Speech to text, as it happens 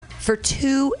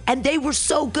and they were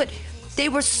so good. They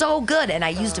were so good, and I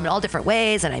used them in all different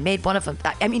ways, and I made one of them.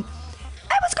 I mean,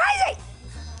 it was crazy.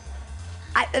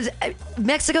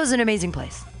 Mexico's an amazing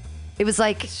place. It was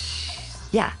like,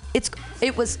 yeah,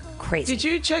 it was crazy. Did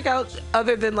you check out,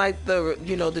 other than like the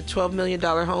 $12 million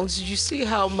homes, did you see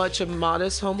how much a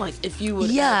modest home, like if you would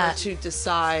ever to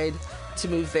decide to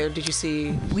move there, did you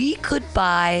see? We could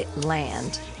buy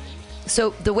land.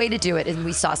 So the way to do it is,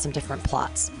 we saw some different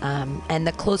plots. And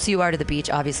the closer you are to the beach,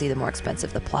 obviously, the more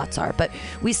expensive the plots are. But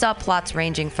we saw plots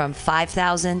ranging from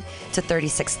 $5,000 to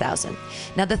 $36,000.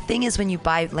 Now, the thing is, when you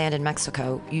buy land in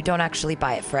Mexico, you don't actually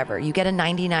buy it forever. You get a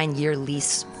 99-year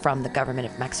lease from the government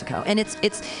of Mexico. And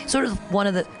it's sort of one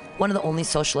of the only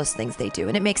socialist things they do.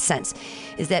 And it makes sense,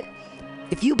 is that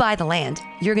if you buy the land,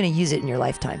 you're going to use it in your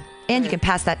lifetime. And you can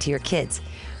pass that to your kids.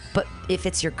 But if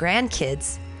it's your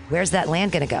grandkids, where's that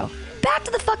land going to go? Back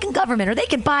to the fucking government, or they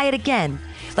can buy it again.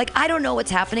 Like, I don't know what's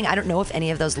happening. I don't know if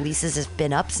any of those leases have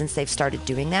been up since they've started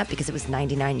doing that, because it was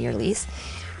 99-year lease.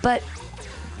 But,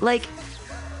 like,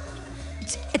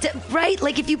 right?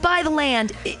 Like, if you buy the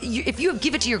land, if you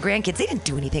give it to your grandkids, they didn't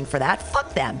do anything for that.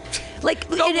 Fuck them. Like,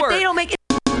 and if they don't make it.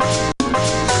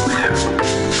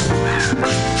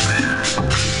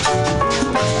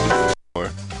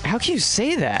 How can you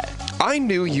say that? I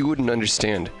knew you wouldn't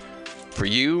understand. For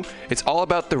you, it's all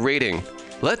about the rating.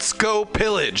 Let's go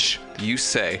pillage, you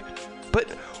say. But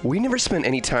we never spent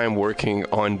any time working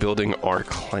on building our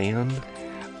clan.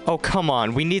 Oh, come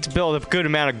on. We need to build a good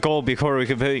amount of gold before we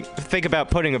can think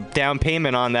about putting a down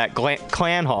payment on that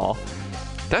clan hall.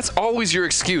 That's always your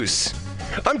excuse.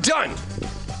 I'm done.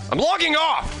 I'm logging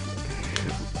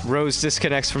off. Rose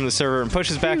disconnects from the server and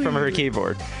pushes back from her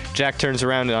keyboard. Jack turns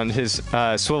around on his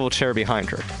swivel chair behind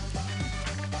her.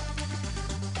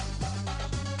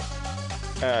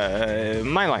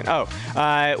 My line.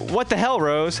 What the hell,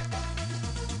 Rose?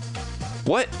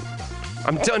 What?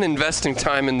 I'm done investing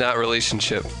time in that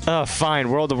relationship. Oh, fine.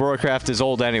 World of Warcraft is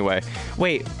old anyway.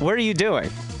 Wait, what are you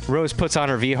doing? Rose puts on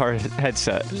her VR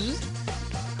headset.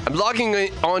 I'm logging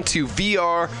onto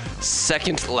VR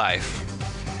Second Life.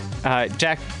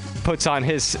 Jack puts on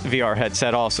his VR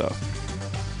headset also.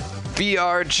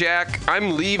 VR, Jack,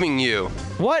 I'm leaving you.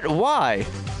 What? Why?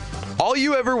 All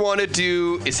you ever want to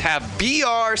do is have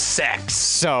VR sex.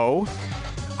 So?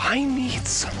 I need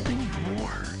something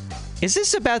more. Is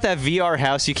this about that VR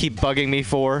house you keep bugging me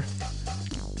for?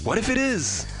 What if it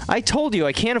is? I told you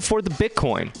I can't afford the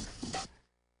Bitcoin.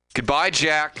 Goodbye,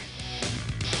 Jack.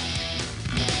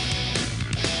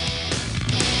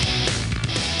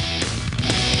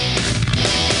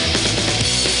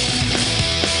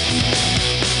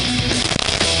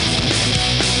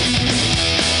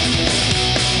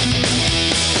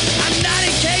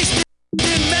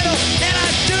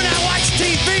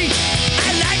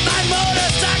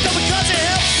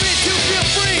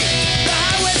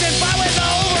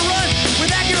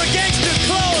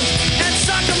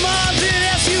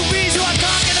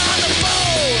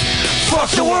 Fuck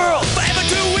the world! Forever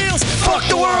two wheels! Fuck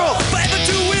the world! Forever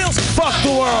two wheels! Fuck the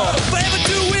world! Forever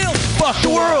two wheels! Fuck the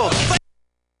world!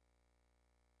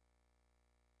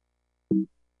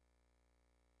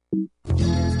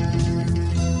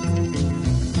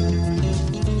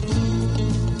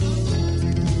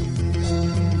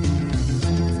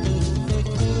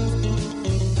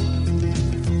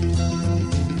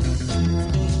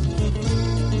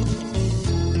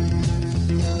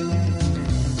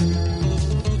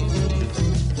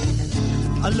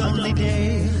 A lonely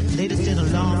day, latest in a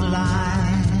long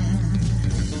line.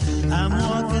 I'm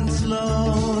walking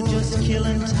slow, just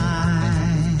killing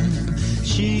time.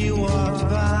 She walked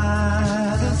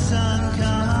by, the sun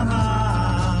come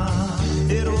out.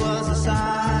 It was a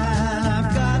sign,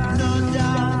 I've got no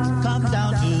doubt. Come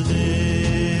down to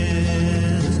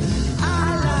this.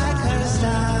 I like her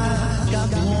style, got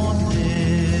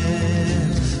warmness.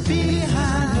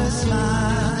 Behind her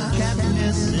smile, can't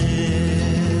miss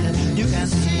it. You can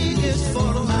see it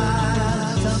for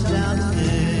miles up down the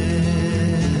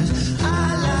stairs. I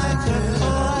like her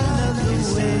all of the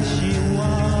way she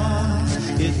walks.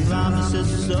 It promises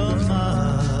so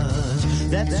much.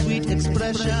 That sweet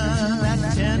expression, that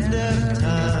tender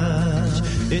touch.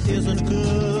 It isn't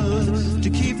good to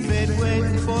keep fate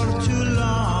waiting for too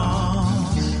long.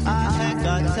 I ain't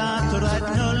got time to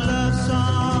write no love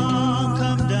song.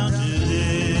 Come down to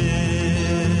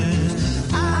this.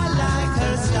 I like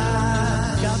her style.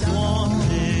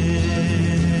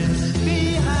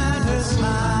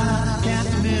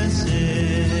 Can't miss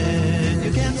it.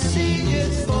 You can see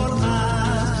it for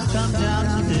miles. Come down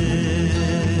to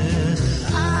this.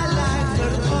 I like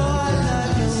her all of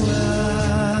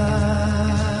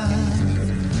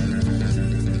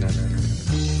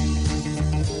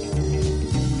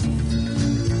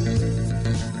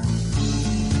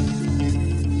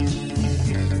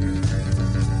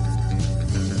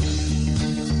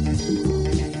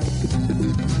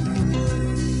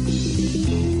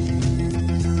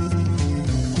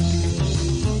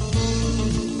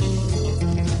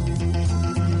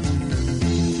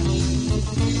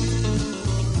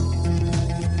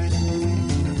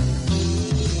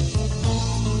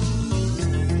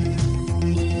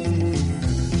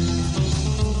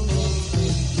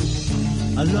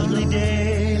A lonely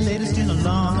day, latest in a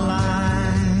long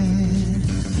line.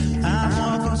 I'm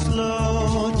walking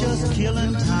slow, just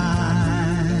killing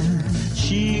time.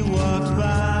 She walked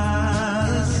by,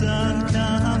 the sun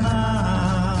come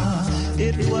out.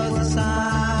 It was a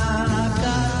sign, I've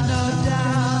got no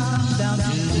doubt. Down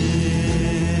to this,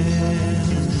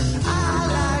 I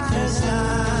like her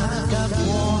style, got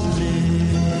warm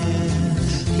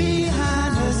lips.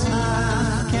 Behind her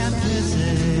smile, can't miss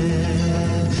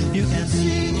it. You can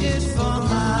see it for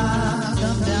miles.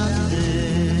 Come down to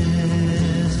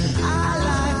this. I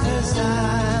like her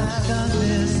style. Come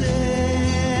miss it.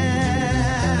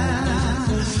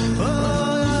 Oh,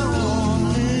 that warm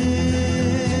lips,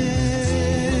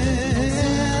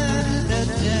 that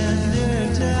tender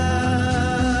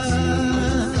touch.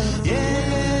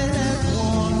 Yeah, that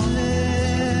warm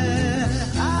lips.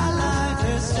 I like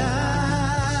her style.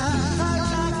 I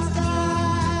like her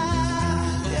style.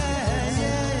 Yeah,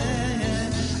 yeah.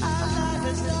 I like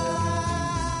her style.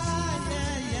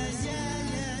 Yeah, yeah, yeah,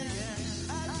 yeah.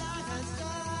 I like her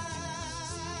style.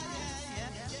 Yeah,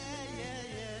 yeah, yeah,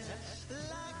 yeah.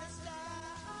 Like her style.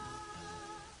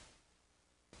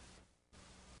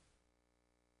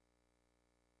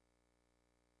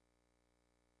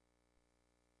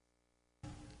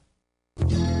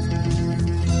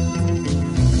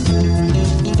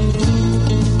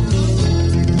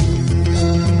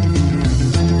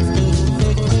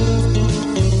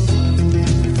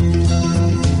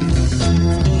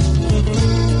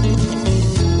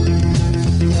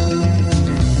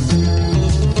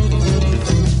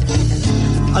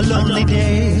 A lonely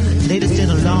day, latest in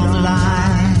a long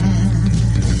line.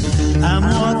 I'm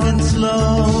walking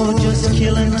slow, just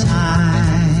killing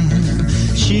time.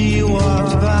 She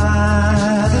walked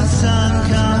by, the sun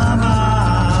come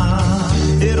out.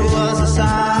 It was a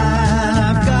sign,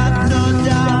 I've got no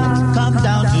doubt. Come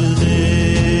down to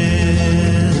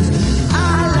this.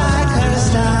 I like her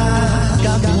style,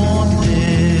 got warm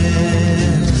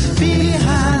lips.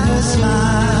 Behind her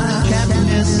smile, can't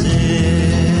miss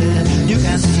it. You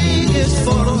can see it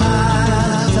for a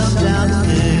mile. Come down to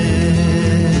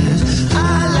this. I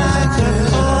like her,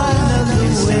 oh, I love the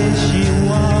way she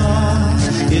walks.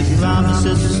 It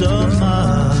promises so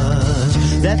much.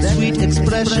 That sweet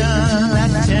expression,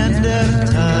 that tender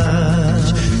touch.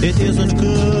 It isn't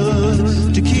good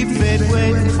to keep fate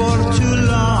waiting for too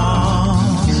long.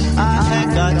 I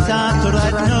ain't got time to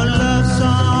write no love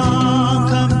song.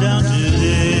 Come down to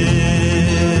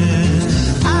this.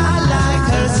 I like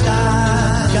her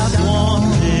style, got warm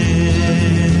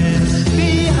lips.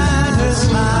 Behind her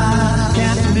smile,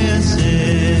 can't miss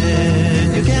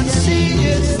it. You can see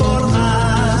it for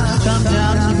miles. Come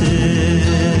down to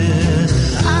this.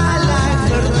 I like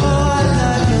her, oh, I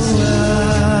love you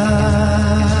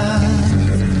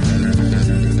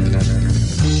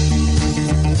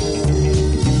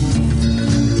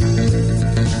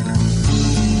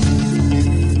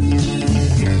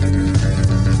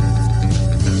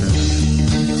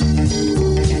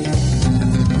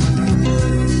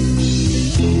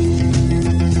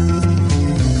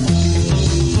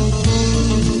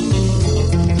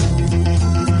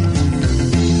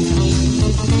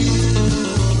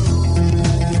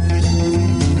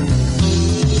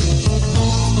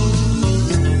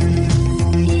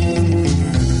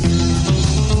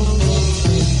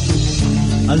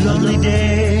A lonely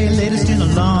day, latest in a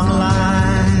long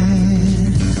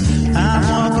line. I'm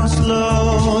walking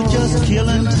slow, just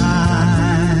killing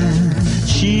time.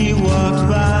 She walked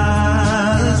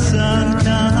by, the sun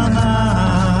come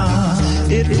out.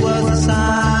 It was a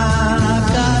sign, I've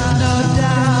got no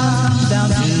doubt. Down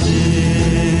to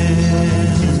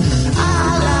this. I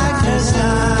like her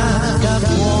style, got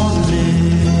warm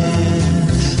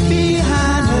lips.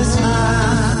 Behind her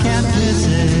smile, can't miss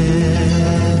it.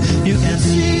 You can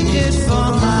see it for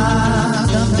miles.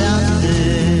 Come down to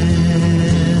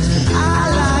this. I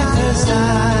like her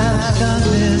style. Come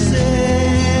miss it.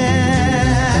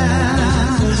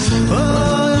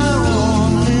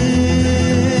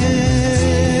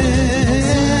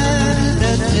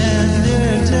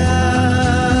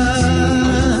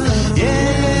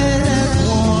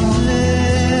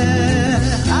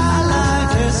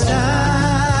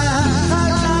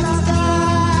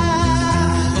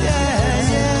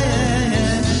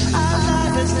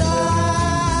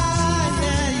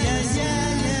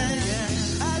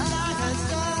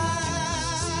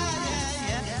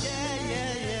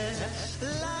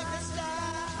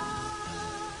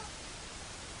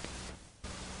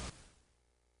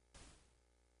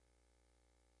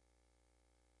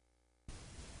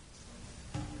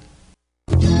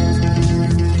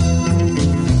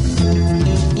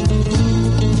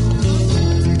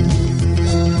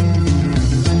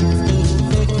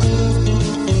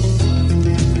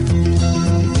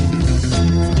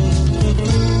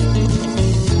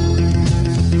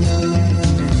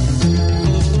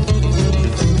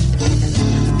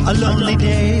 A lonely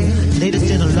day,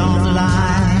 latest in a long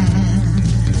line.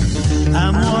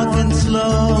 I'm walking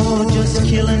slow, just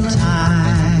killing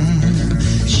time.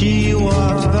 She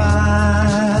walked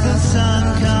by, the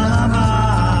sun come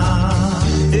out.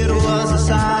 It was a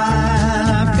sign,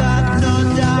 I've got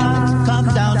no doubt. Come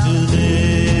down to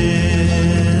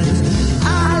this.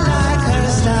 I like her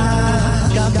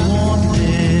style, got warm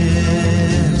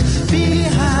lips.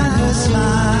 Behind her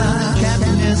smile, can't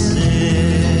miss it.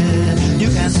 You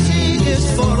can see it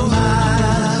for a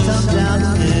mile. Come down to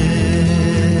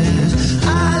this. I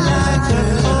like her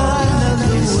all of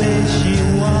the way she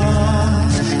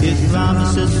walks. It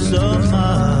promises so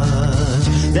much.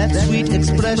 That sweet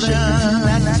expression,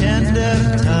 that tender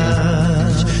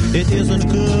touch. It isn't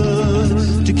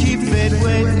good to keep it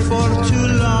waiting for too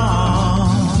long.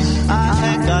 I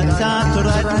ain't got time to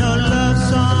write no love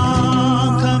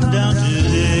song. Come down to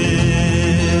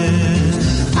this.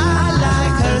 I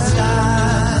like her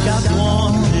style, got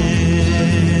warm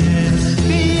lips.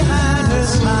 Behind her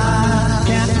smile,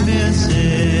 can't miss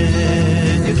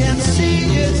it. You can see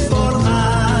it for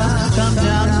miles. Come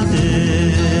down to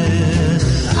this.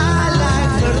 I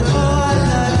like her all of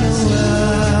the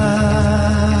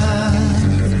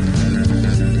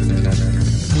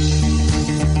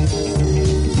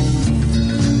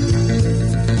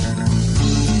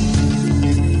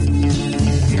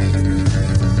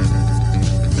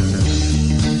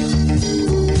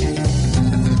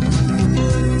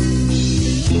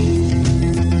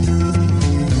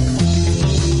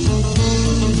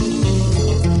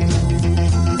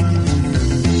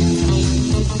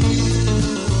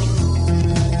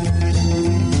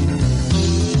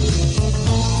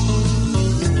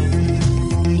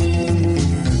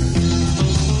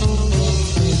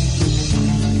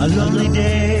A lonely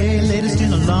day, latest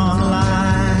in a long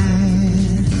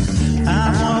line.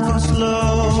 I'm walking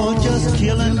slow, just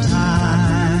killing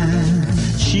time.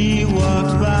 She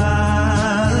walked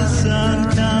by, the sun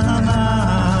come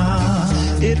out.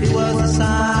 It was a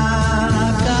sign,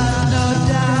 I've got no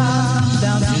doubt.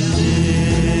 Down to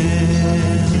this.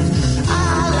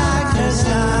 I like her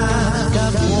style,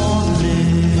 got warm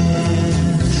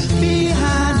lips.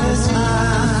 Behind her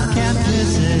smile, can't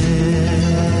miss it.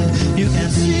 You can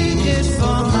see it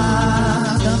for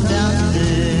miles. Come down to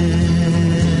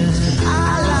this. I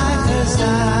like her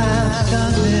style.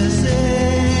 Come miss it.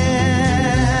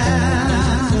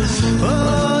 Oh,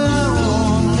 the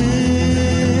warm lips,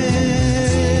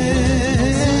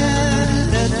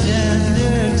 that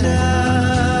tender touch.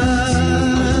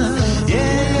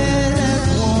 Yeah, that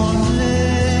warm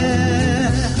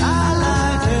lips. I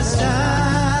like her style.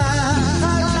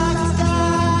 I like her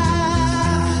style.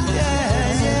 Yeah,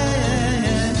 yeah,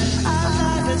 yeah. I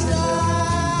like her style.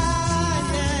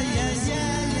 Yeah, yeah, yeah,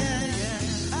 yeah, yeah.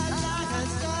 I like her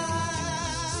style.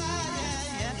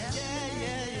 Yeah, yeah, yeah,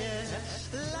 yeah, yeah.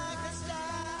 Like her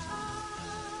style.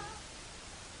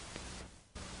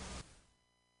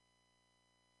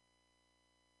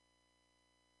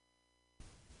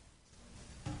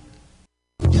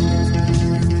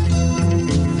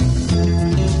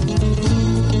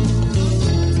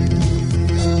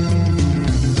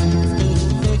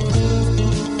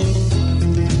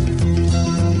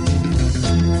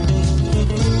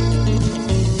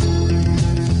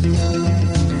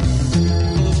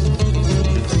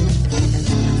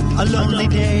 A lonely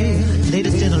day,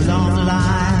 latest in a long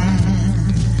line.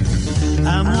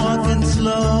 I'm walking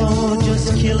slow,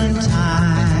 just killing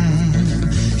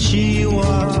time. She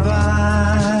walked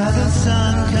by, the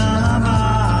sun come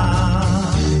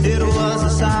out. It was a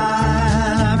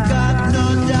sign, I've got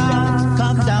no doubt.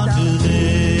 Come down to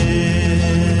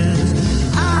this.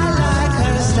 I like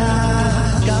her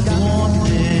style, got warm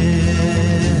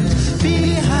lips.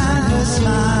 Behind her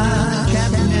smile,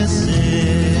 can't miss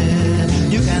it.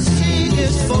 You can see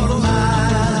it for a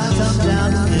mile. Come down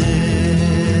to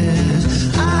this.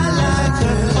 I like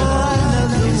her all of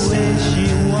the way she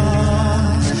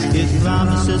walks. It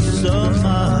promises so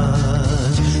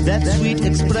much. That sweet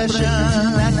expression,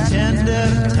 that tender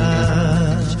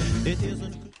touch. It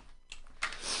isn't.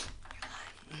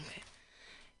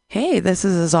 Hey, this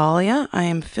is Azalia. I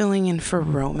am filling in for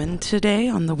Roman today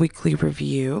on the Weekly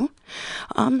Review.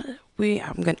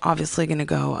 Obviously going to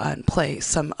go and play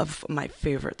some of my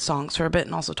favorite songs for a bit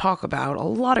and also talk about a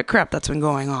lot of crap that's been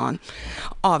going on.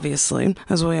 Obviously,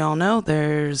 as we all know,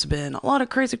 there's been a lot of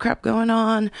crazy crap going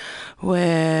on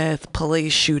with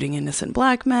police shooting innocent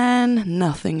black men.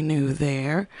 Nothing new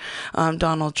there.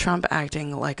 Donald Trump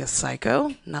acting like a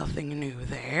psycho. Nothing new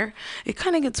there. It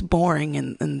kind of gets boring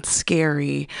and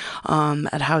scary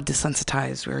at how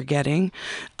desensitized we're getting.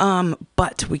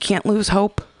 But we can't lose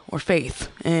hope or faith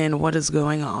in what is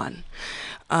going on.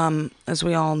 As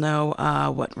we all know,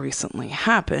 what recently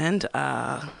happened,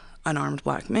 unarmed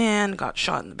black man got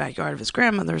shot in the backyard of his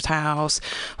grandmother's house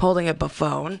holding up a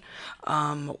phone,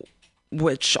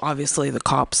 which obviously the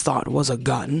cops thought was a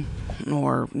gun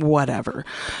or whatever,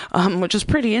 which is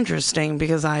pretty interesting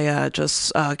because I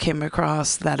just came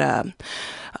across that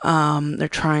they're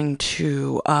trying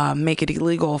to make it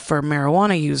illegal for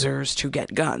marijuana users to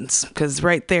get guns, because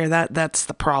right there, that's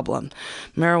the problem.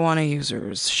 Marijuana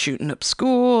users shooting up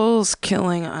schools,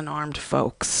 killing unarmed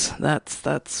folks. That's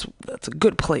a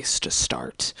good place to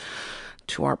start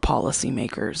to our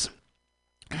policymakers.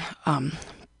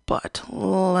 But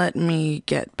let me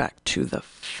get back to the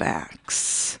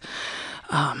facts.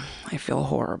 I feel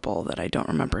horrible that I don't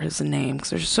remember his name, because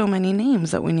there's so many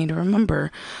names that we need to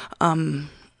remember. And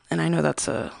I know that's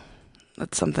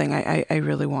something I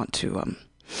really want to.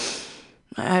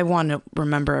 I want to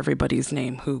remember everybody's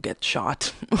name who gets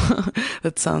shot.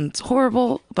 That sounds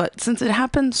horrible, but since it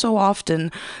happens so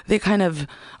often, they kind of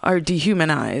are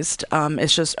dehumanized.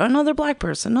 It's just another black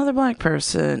person.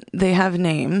 They have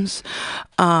names.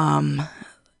 And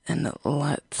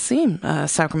let's see.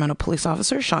 Sacramento police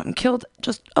officer shot and killed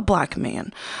just a black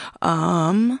man.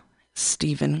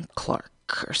 Stephen Clark.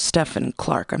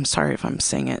 I'm sorry if I'm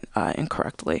saying it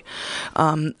incorrectly.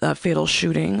 The fatal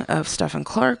shooting of Stephen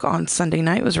Clark on Sunday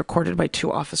night was recorded by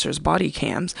 2 officers' body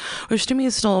cams, which to me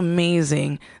is still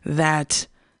amazing that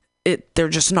they're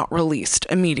just not released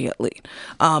immediately.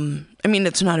 I mean,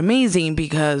 it's not amazing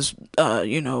because,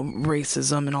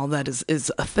 racism and all that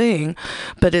is a thing,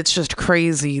 but it's just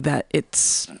crazy that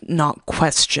it's not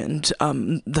questioned.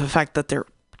 The fact that they're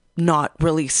not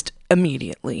released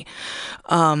immediately.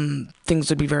 Things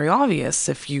would be very obvious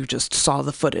if you just saw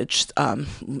the footage.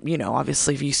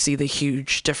 Obviously, if you see the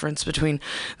huge difference between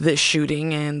this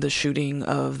shooting and the shooting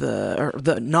of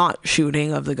the not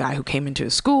shooting of the guy who came into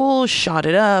his school, shot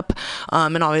it up.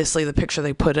 And obviously the picture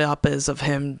they put up is of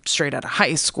him straight out of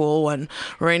high school. And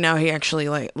right now he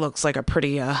actually looks like a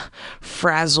pretty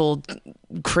frazzled,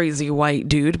 crazy white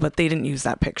dude, but they didn't use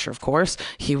that picture, of course.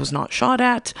 He was not shot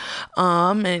at.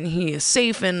 And he is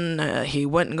safe, and he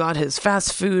went and got his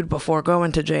fast food before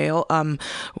going to jail,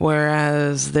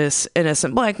 whereas this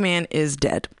innocent black man is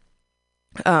dead.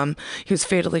 He was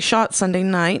fatally shot Sunday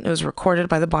night. It was recorded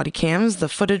by the body cams. The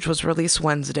footage was released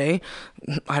Wednesday.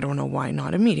 I don't know why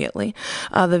not immediately.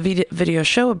 The video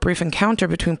show a brief encounter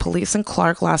between police and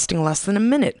Clark lasting less than a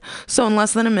minute. So in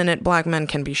less than a minute, black men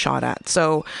can be shot at.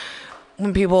 So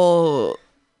when people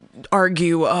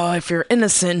argue, if you're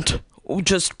innocent,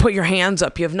 just put your hands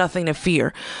up, you have nothing to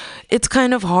fear. It's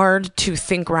kind of hard to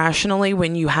think rationally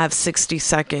when you have 60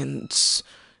 seconds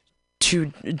to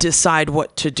decide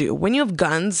what to do. When you have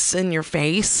guns in your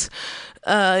face,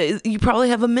 you probably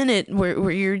have a minute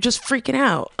where you're just freaking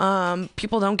out.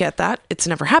 People don't get that. It's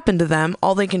never happened to them.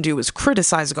 All they can do is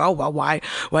criticize, go, well, why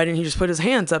didn't he just put his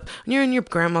hands up? And you're in your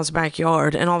grandma's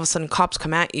backyard and all of a sudden cops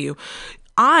come at you.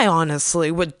 I honestly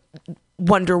would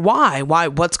wonder why,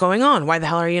 what's going on? Why the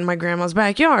hell are you in my grandma's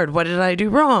backyard? What did I do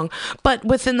wrong? But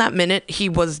within that minute, he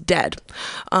was dead.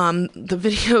 The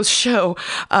videos show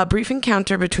a brief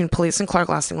encounter between police and Clark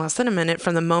lasting less than a minute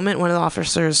from the moment one of the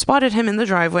officers spotted him in the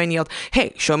driveway and yelled,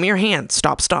 "Hey, show me your hands.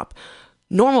 Stop.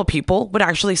 Normal people would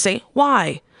actually say,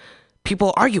 why?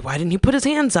 People argue, why didn't he put his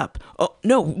hands up? Oh,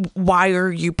 no, why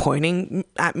are you pointing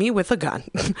at me with a gun?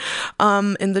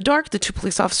 In the dark, the 2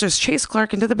 police officers chased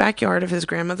Clark into the backyard of his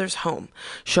grandmother's home.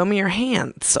 Show me your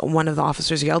hands, one of the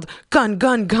officers yelled. Gun.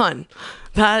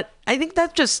 I think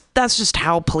that's just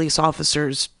how police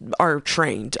officers are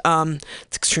trained.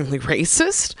 It's extremely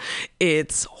racist.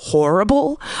 It's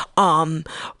horrible.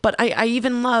 But I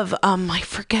even love, I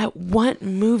forget what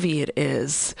movie it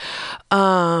is.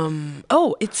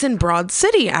 It's in Broad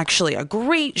City, actually. A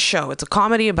great show. It's a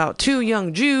comedy about 2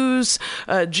 young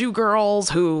Jew girls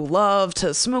who love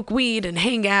to smoke weed and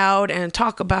hang out and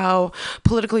talk about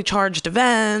politically charged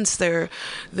events. They're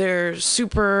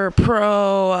super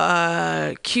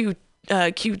pro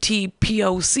QT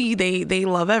POC. They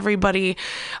love everybody,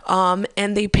 and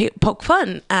they poke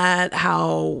fun at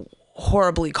how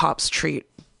horribly cops treat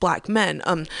black men.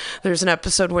 There's an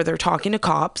episode where they're talking to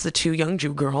cops, the 2 young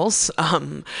Jew girls,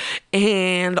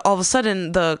 and all of a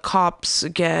sudden the cops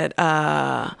get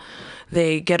a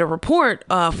report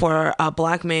for a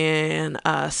black man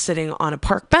sitting on a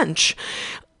park bench.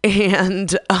 And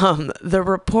the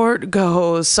report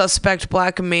goes, suspect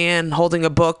black man holding a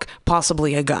book,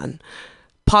 possibly a gun.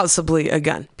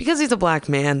 Because he's a black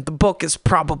man, the book is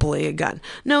probably a gun.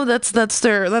 No, that's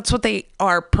what they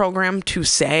are programmed to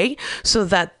say, so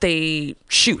that they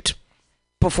shoot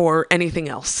before anything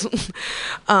else.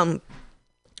 But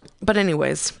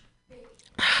anyways,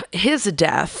 his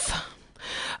death.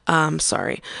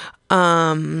 Sorry.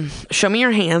 Show me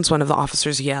your hands, one of the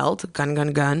officers yelled. Gun,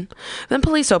 gun, gun. Then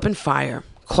police opened fire.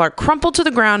 Clark crumpled to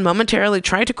the ground, momentarily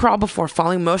tried to crawl before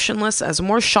falling motionless as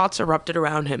more shots erupted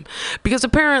around him. Because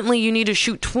apparently you need to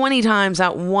shoot 20 times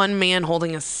at one man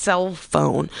holding a cell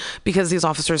phone because these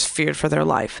officers feared for their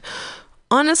life.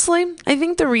 Honestly, I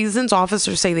think the reasons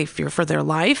officers say they fear for their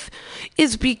life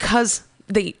is because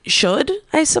they should,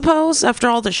 I suppose, after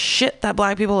all the shit that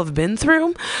black people have been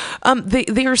through.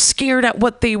 They are scared at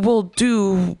what they will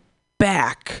do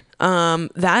back.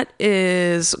 That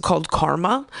is called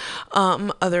karma.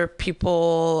 Other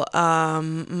people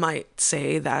might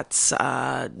say that's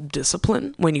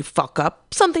discipline. When you fuck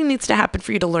up, something needs to happen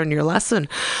for you to learn your lesson.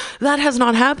 That has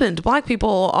not happened. Black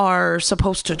people are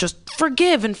supposed to just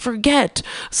forgive and forget.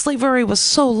 Slavery was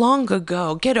so long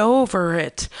ago. Get over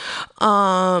it.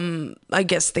 I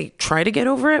guess they try to get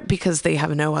over it because they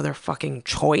have no other fucking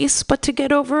choice but to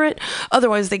get over it.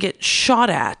 Otherwise, they get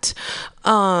shot at.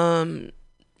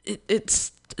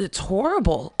 It's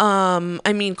horrible.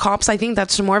 I mean, cops, I think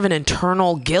that's more of an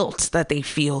internal guilt that they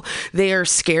feel. They are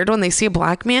scared when they see a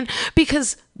black man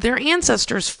because their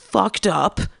ancestors fucked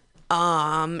up,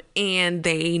 and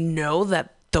they know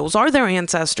that those are their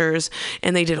ancestors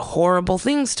and they did horrible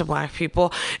things to black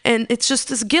people. And it's just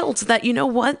this guilt that, you know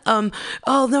what?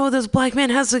 Oh no, this black man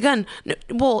has a gun.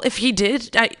 Well, if he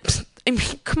did, I mean,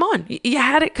 come on, you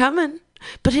had it coming,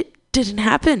 but it didn't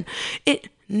happen. It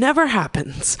never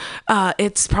happens.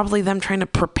 It's probably them trying to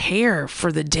prepare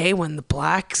for the day when the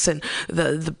blacks and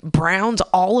the browns,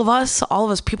 all of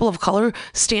us people of color,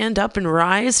 stand up and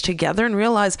rise together and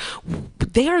realize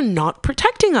they are not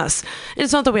protecting us. And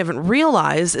it's not that we haven't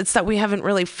realized, it's that we haven't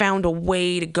really found a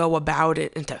way to go about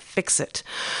it and to fix it.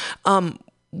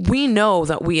 We know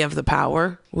that we have the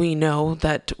power. We know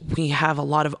that we have a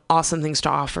lot of awesome things to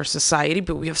offer society,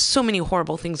 but we have so many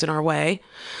horrible things in our way.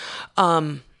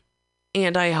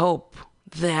 And I hope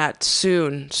that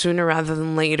sooner rather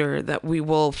than later, that we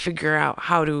will figure out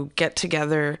how to get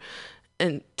together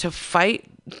and to fight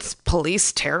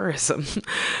police terrorism.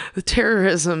 The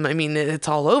terrorism, I mean, it's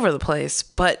all over the place,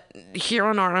 but here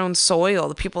on our own soil,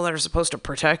 the people that are supposed to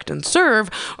protect and serve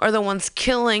are the ones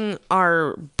killing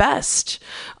our best.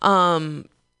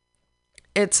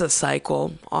 It's a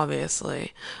cycle,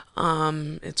 obviously.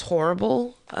 It's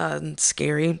horrible and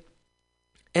scary.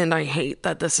 And I hate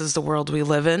that this is the world we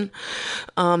live in.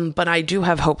 But I do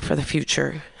have hope for the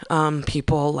future.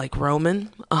 People like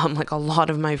Roman, like a lot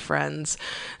of my friends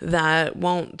that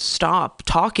won't stop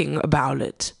talking about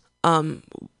it.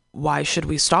 Why should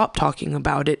we stop talking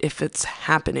about it if it's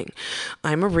happening?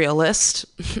 I'm a realist.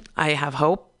 I have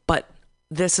hope, but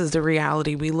this is the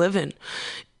reality we live in.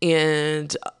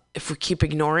 And if we keep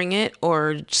ignoring it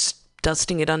or just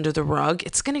dusting it under the rug,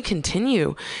 it's going to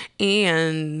continue.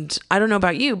 And I don't know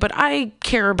about you, but I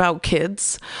care about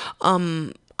kids.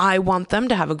 I want them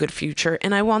to have a good future,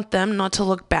 and I want them not to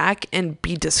look back and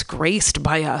be disgraced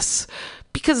by us,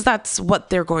 because that's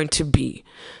what they're going to be.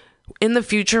 In the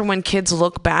future, when kids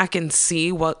look back and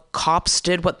see what cops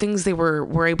did, what things they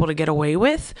were able to get away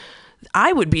with,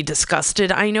 I would be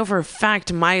disgusted. I know for a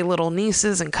fact my little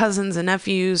nieces and cousins and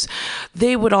nephews,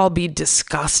 they would all be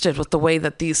disgusted with the way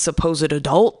that these supposed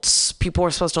adults, people we're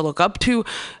supposed to look up to,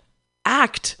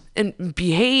 act and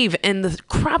behave, and the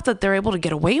crap that they're able to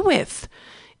get away with.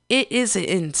 It is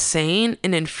insane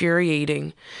and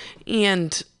infuriating.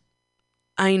 And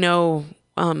I know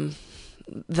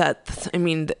that, I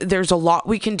mean, there's a lot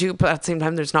we can do, but at the same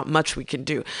time, there's not much we can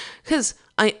do. Because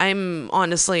I'm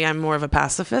more of a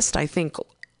pacifist. I think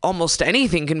almost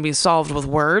anything can be solved with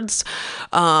words.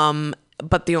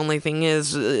 But the only thing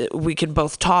is we can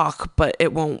both talk, but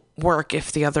it won't work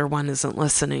if the other one isn't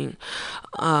listening.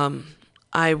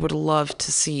 I would love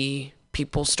to see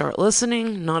people start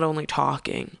listening, not only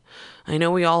talking. I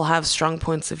know we all have strong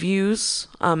points of views,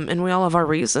 and we all have our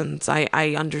reasons.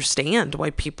 I understand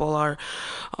why people are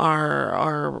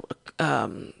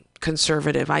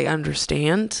conservative. I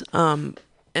understand,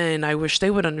 and I wish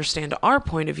they would understand our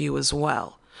point of view as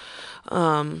well.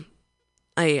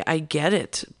 I get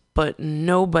it, but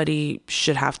nobody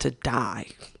should have to die.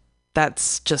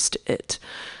 That's just it.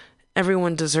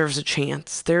 Everyone deserves a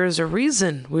chance. There is a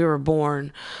reason we were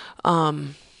born.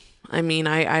 I mean,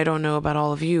 I don't know about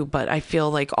all of you, but I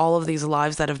feel like all of these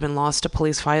lives that have been lost to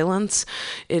police violence,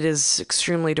 it is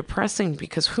extremely depressing,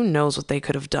 because who knows what they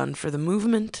could have done for the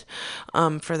movement,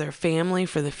 for their family,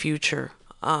 for the future.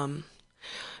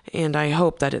 And I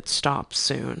hope that it stops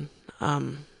soon.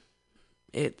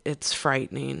 It's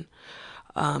frightening.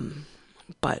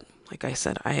 But like I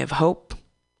said, I have hope.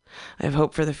 I have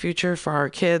hope for the future, for our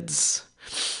kids.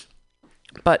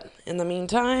 But in the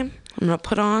meantime, I'm going to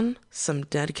put on some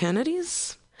Dead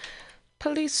Kennedys.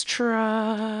 Police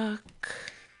Truck.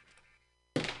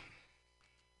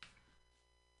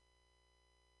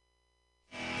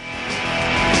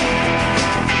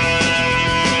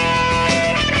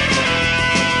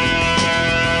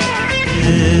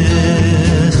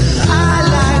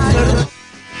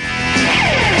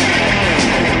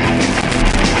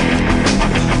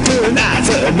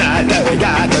 Tonight that we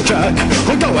got the truck,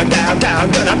 we're going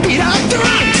downtown, gonna beat up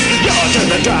drunks. You're to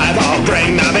the drive, I'll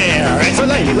bring the beer. It's a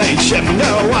late shift,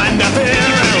 no one to fear.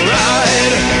 And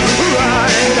ride,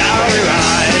 ride, how we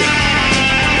ride.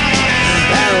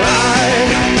 And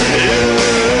ride, you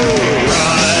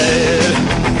ride.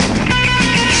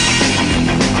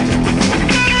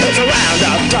 It's a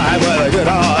roundup time with a good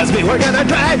horse beat. We're gonna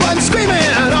drag one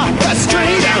screaming off the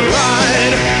street. And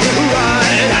ride,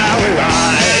 ride, how we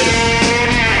ride.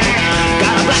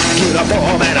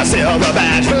 Uniform and a silver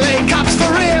badge. Play cops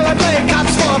for real and play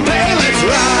cops for pay. Let's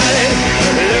ride,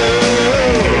 you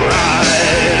ride.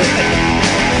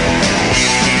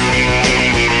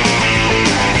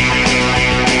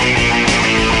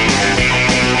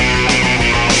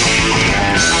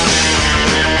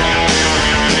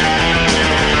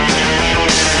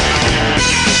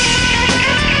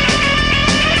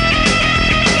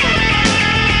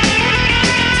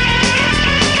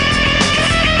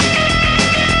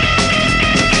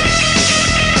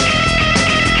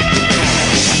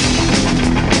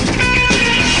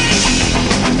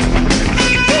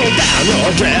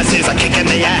 Your dress is a kick in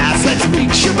the ass. Let's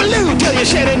reach your balloon till you're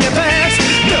shit in your pants.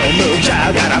 No move,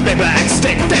 child, got a big black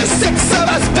stick. There's 6 of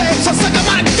us, babe, so suck on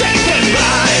my dick and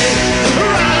ride,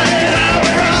 ride, how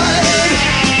we ride.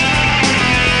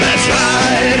 Let's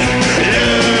ride, you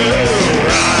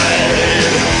ride.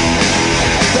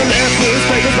 The left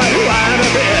newspapers might whine a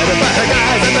bit, but the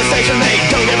guys at the station, they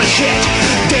don't give a shit.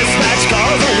 Dispatch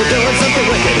calls, oh, you're doing something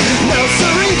wicked. No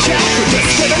siree, Jack, we're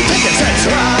just giving tickets. Let's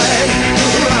ride,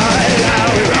 ride,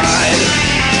 how we ride.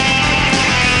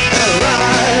 And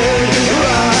ride,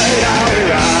 ride, how we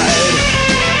ride.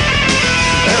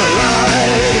 And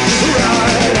ride,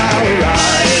 ride, how we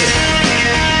ride.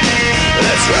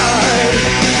 Let's ride,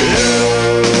 you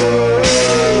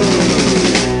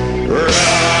ride.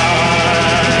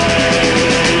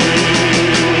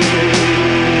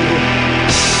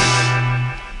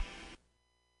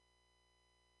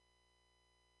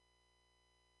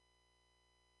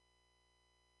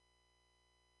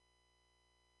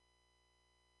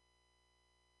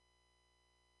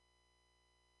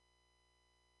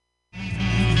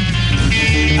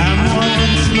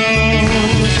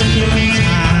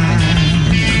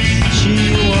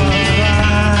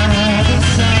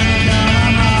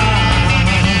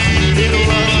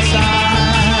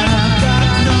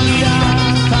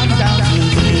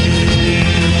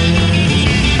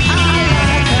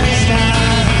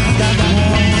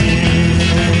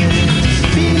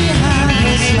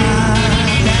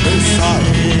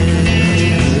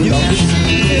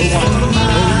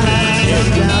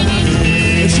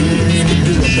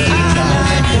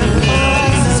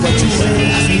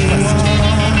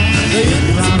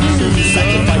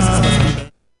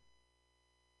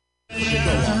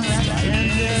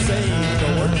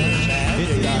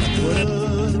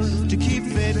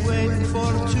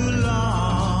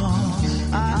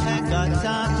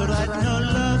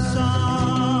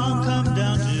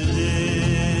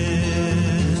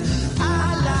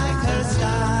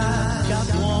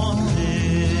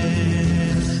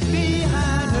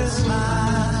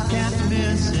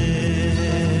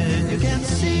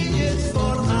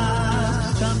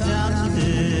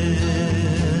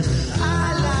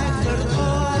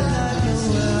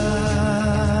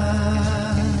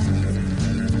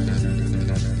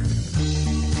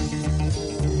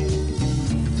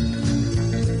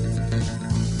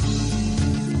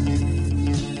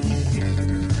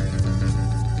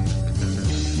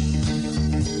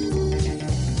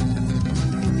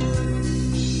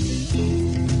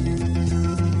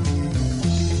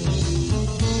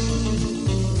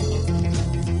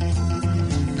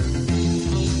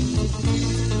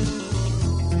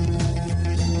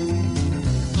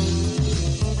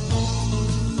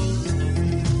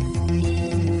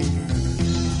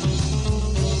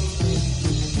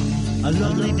 A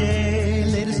lonely day,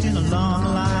 latest in a long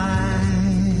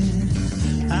line.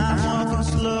 I'm walking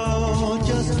slow,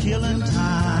 just killing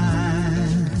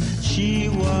time. She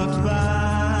walks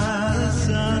by, the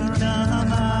sun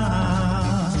come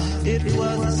out. It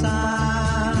was a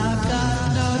sign, I've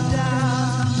got no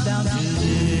doubt, down to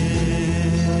this.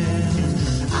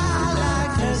 I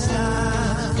like her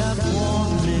style, got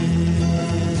warm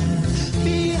lips.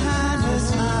 Behind her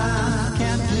smile,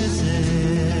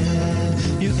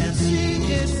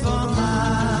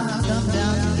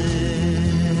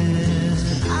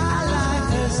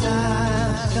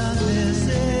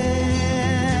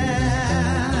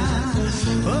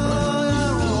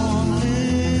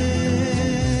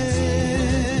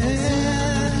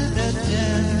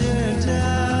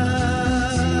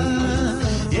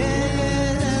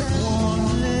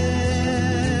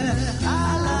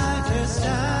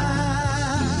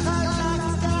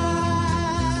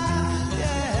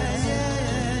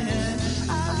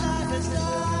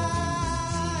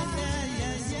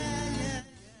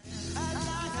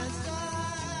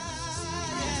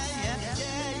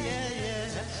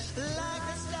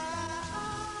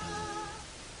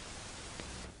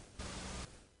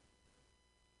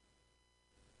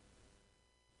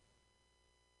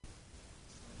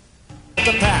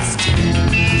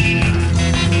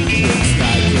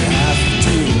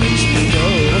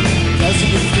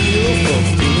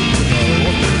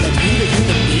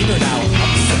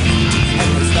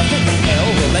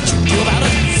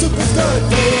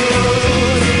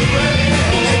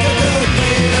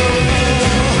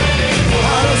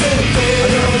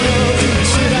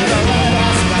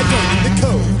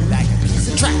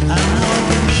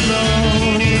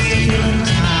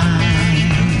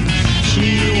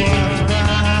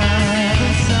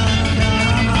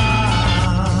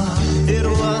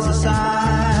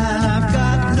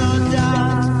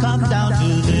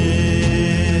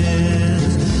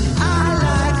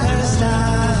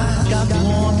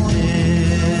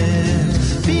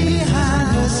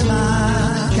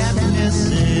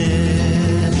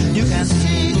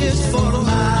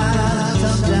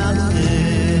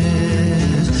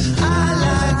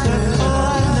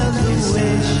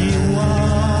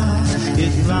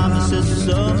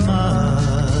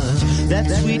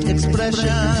 that sweet expression,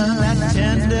 that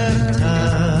tender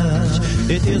touch.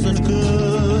 It isn't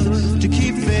good to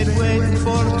keep fate waiting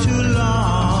for too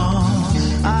long.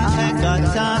 I ain't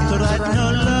got time to write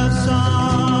no love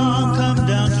song. Come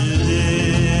down to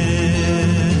this.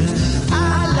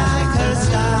 I like her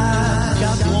style,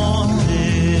 got warm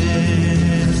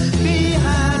lips.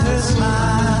 Behind her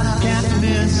smile, can't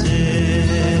miss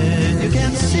it. You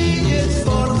can see it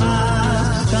for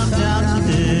miles. Come down to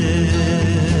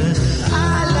this.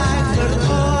 I like her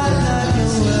all like you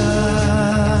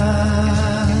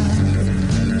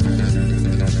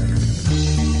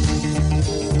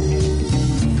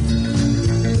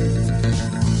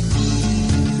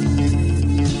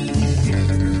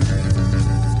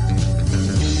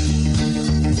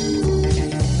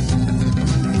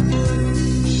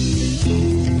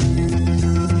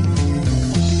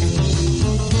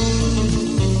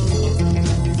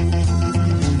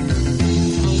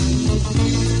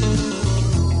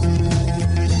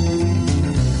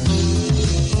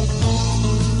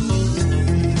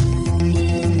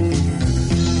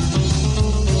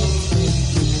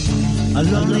a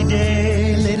lonely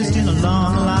day, latest in a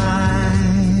long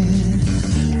line.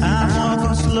 I'm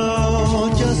walking slow,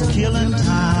 just killing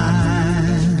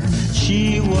time.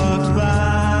 She walked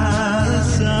by, the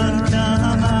sun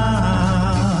come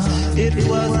out. It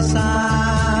was a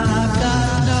sign, I've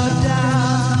got no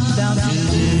doubt. Down to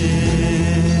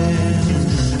this.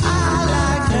 I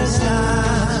like her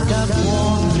style, got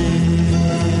warm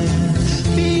lips.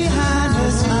 Behind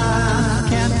her smile,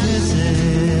 can't miss it.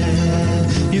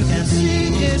 You can see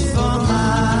it for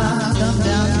miles. Come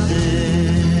down to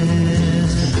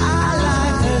this. I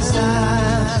like her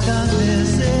style. Come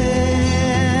miss it.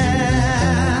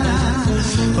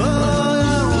 Oh,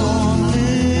 your warm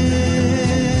lips,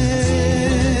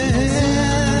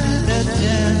 that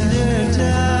tender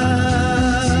touch.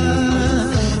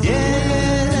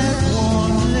 Yeah, that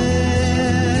warm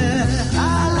lips. I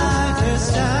like her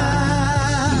style.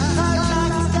 I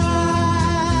like her style.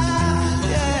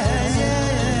 Yeah, yeah.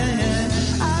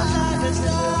 I like her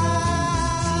style,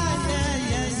 yeah, yeah,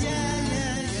 yeah, yeah,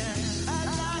 yeah. I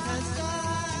like her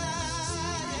style,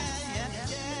 yeah, yeah,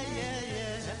 yeah, yeah,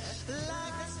 yeah.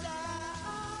 Like her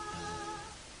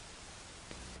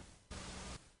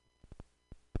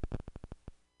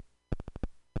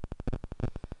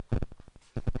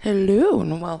Hello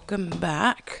and welcome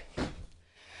back.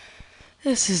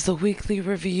 This is the weekly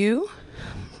review.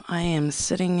 I am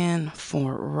sitting in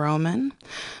for Roman.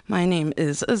 My name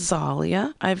is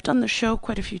Azalia. I've done the show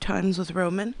quite a few times with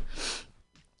Roman.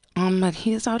 But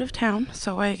he is out of town,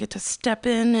 so I get to step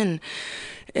in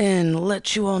and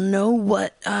let you all know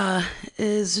what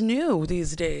is new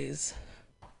these days.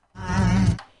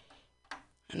 And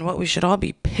what we should all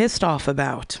be pissed off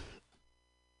about.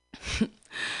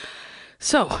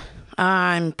 So,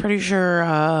 I'm pretty sure,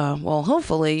 well,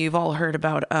 hopefully you've all heard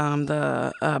about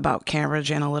about Cambridge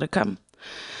Analytica.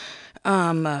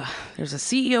 There's a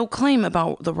CEO claim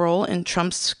about the role in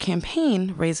Trump's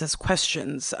campaign raises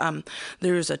questions.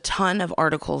 There's a ton of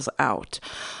articles out.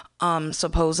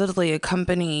 Supposedly a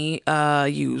company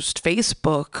used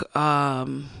Facebook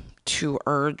to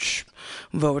urge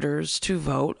voters to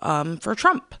vote for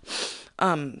Trump.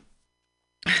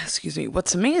 Excuse me.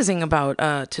 What's amazing about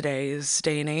today's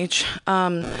day and age,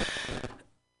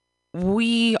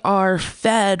 we are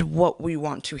fed what we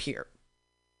want to hear.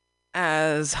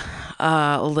 As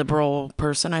a liberal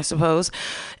person, I suppose,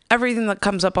 everything that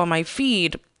comes up on my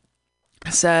feed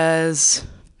says,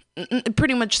 it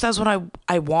pretty much says what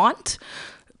I want,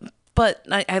 but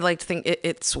I like to think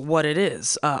it's what it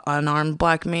is. Unarmed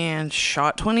black man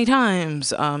shot 20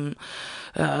 times.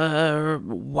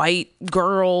 White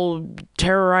girl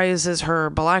terrorizes her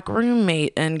black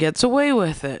roommate and gets away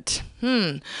with it.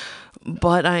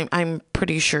 But I'm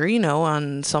pretty sure,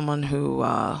 on someone who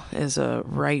is a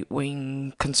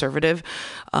right-wing conservative,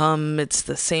 it's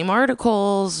the same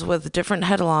articles with different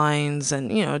headlines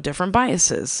and, different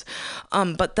biases.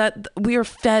 But that we are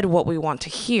fed what we want to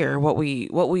hear, what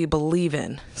we believe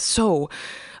in. So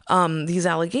these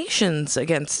allegations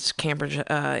against Cambridge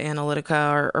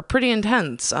Analytica are pretty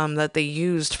intense, that they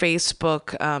used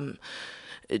Facebook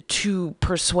to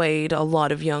persuade a lot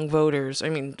of young voters,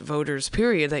 voters,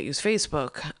 period, that use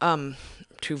Facebook,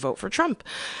 to vote for Trump.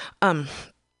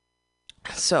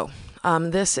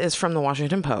 This is from the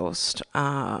Washington Post.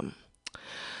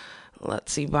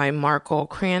 Let's see, by Markle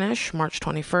Cranish, March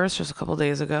 21st, just a couple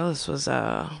days ago. This was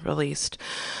released.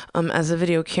 As a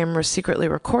video camera secretly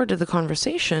recorded the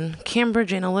conversation,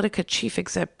 Cambridge Analytica chief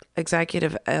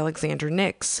executive Alexander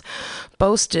Nix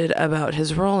boasted about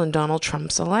his role in Donald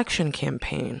Trump's election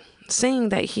campaign. saying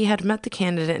that he had met the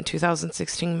candidate in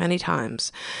 2016 many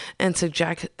times and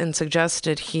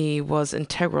suggested he was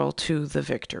integral to the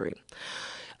victory.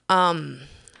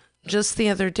 Just the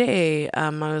other day, I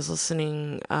was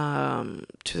listening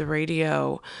to the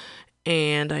radio,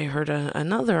 and I heard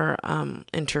another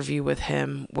interview with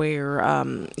him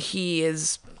where he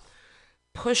is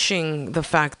pushing the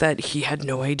fact that he had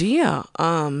no idea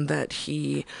that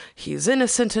he is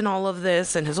innocent in all of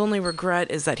this, and his only regret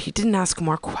is that he didn't ask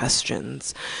more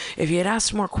questions. If he had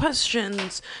asked more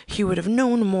questions, he would have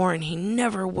known more, and he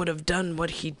never would have done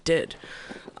what he did.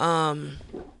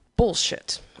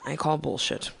 Bullshit. I call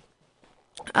bullshit.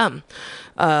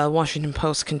 Washington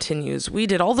Post continues, we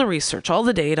did all the research, all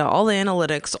the data, all the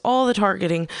analytics, all the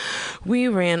targeting. We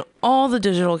ran all the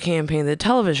digital campaign, the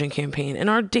television campaign,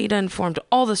 and our data informed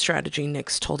all the strategy.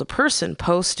 Nix told a person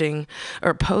posing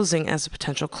as a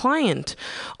potential client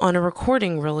on a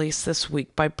recording released this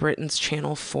week by Britain's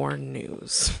Channel 4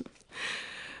 News.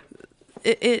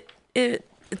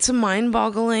 It's a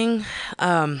mind-boggling.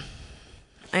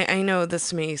 I know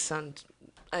this may sound,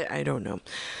 I don't know.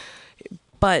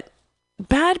 But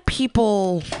bad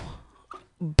people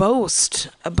boast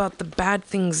about the bad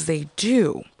things they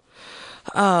do.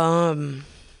 I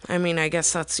mean, I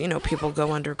guess that's, people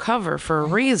go undercover for a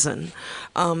reason.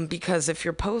 Because if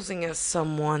you're posing as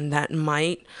someone that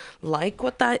might like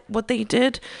what they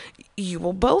did, you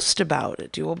will boast about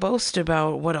it. You will boast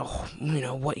about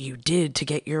what you did to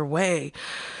get your way.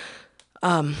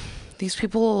 These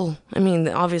people, I mean,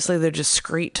 obviously they're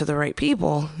discreet to the right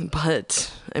people,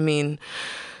 but I mean,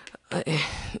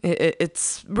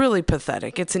 it's really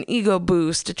pathetic. It's an ego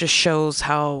boost. It just shows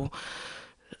how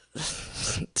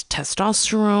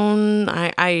testosterone,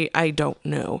 I don't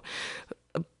know,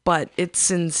 but it's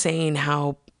insane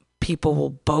how people will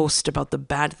boast about the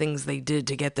bad things they did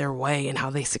to get their way and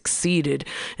how they succeeded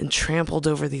and trampled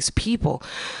over these people.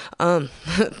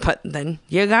 But then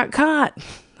you got caught.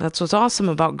 That's what's awesome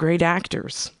about great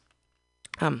actors.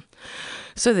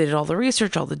 So they did all the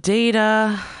research, all the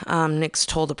data. Nix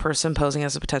told a person posing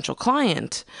as a potential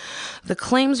client. The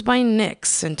claims by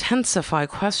Nix intensify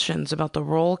questions about the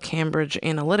role Cambridge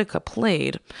Analytica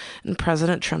played in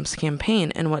President Trump's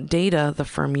campaign and what data the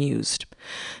firm used.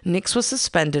 Nix was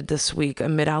suspended this week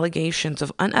amid allegations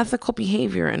of unethical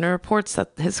behavior and reports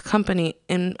that his company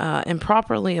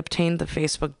improperly obtained the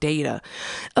Facebook data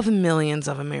of millions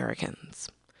of Americans.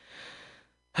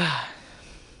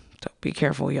 So be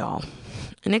careful, y'all.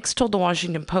 Nix told the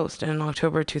Washington Post in an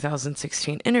October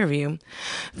 2016 interview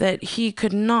that he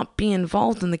could not be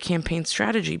involved in the campaign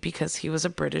strategy because he was a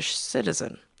British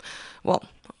citizen. Well,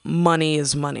 money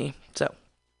is money, so.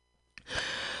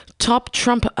 Top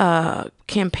Trump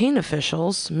campaign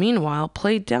officials, meanwhile,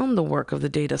 played down the work of the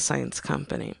data science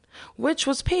company, which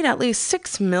was paid at least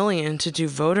 $6 million to do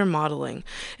voter modeling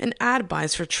and ad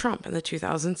buys for Trump in the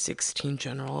 2016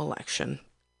 general election.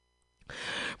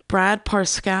 Brad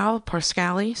Parscale,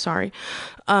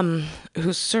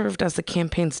 who served as the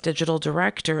campaign's digital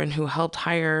director and who helped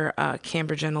hire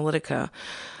Cambridge Analytica,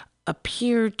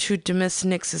 appeared to dismiss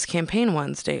Nix's campaign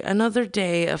Wednesday, another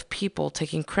day of people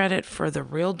taking credit for the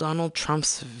real Donald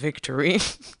Trump's victory.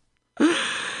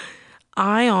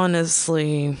 I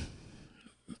honestly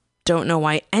don't know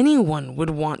why anyone would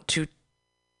want to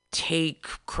take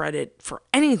credit for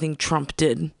anything Trump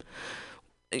did.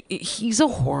 He's a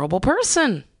horrible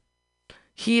person.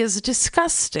 He is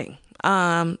disgusting.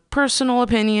 Personal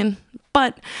opinion,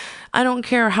 but I don't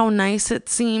care how nice it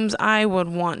seems. I would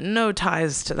want no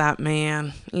ties to that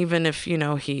man. Even if,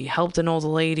 he helped an old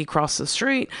lady cross the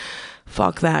street.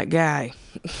 Fuck that guy.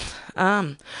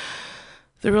 The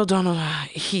real Donald,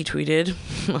 he tweeted,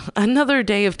 another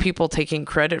day of people taking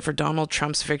credit for Donald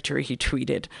Trump's victory, he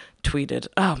tweeted,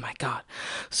 oh my God,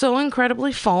 so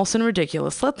incredibly false and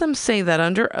ridiculous. Let them say that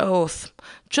under oath.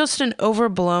 Just an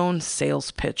overblown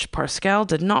sales pitch. Parscale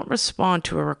did not respond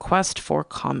to a request for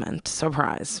comment.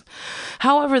 Surprise.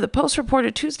 However, the Post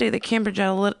reported Tuesday that Cambridge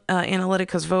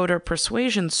Analytica's voter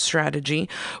persuasion strategy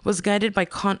was guided by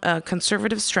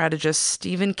conservative strategist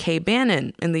Stephen K.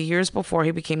 Bannon in the years before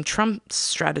he became Trump's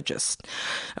strategist,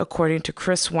 according to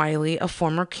Chris Wiley, a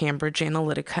former Cambridge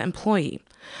Analytica employee.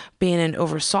 Bannon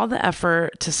oversaw the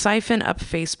effort to siphon up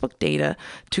Facebook data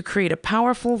to create a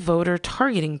powerful voter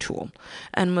targeting tool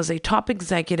and was a top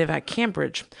executive at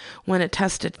Cambridge when it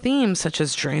tested themes such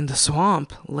as Drain the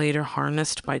Swamp, later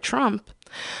harnessed by Trump.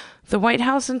 The White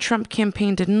House and Trump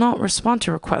campaign did not respond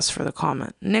to requests for the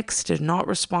comment. Nix did not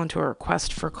respond to a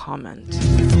request for comment.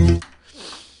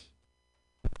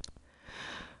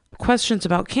 questions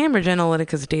about Cambridge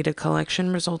Analytica's data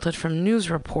collection resulted from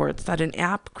news reports that an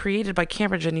app created by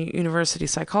Cambridge University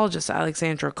psychologist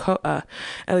Alexander Kogan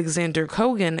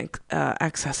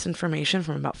accessed information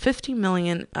from about 50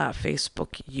 million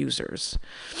Facebook users.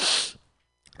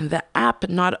 The app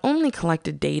not only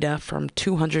collected data from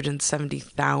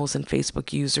 270,000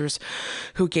 Facebook users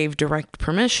who gave direct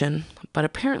permission, but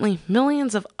apparently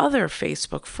millions of other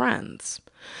Facebook friends.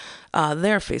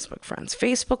 Their Facebook friends.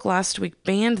 Facebook last week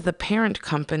banned the parent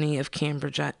company of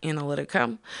Cambridge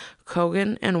Analytica,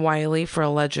 Kogan and Wiley, for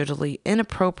allegedly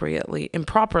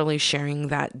improperly sharing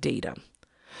that data.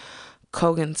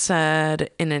 Kogan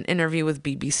said in an interview with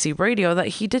BBC Radio that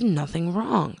he did nothing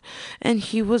wrong, and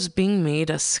he was being made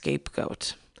a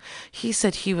scapegoat. He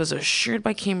said he was assured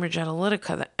by Cambridge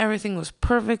Analytica that everything was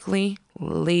perfectly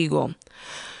legal.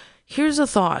 Here's a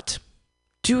thought.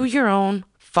 Do your own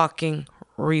fucking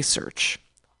research.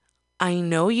 I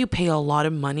know you pay a lot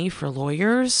of money for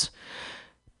lawyers,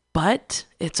 but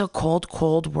it's a cold,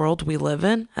 cold world we live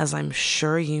in, as I'm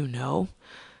sure you know.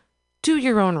 Do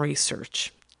your own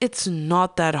research. It's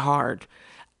not that hard.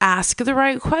 Ask the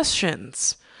right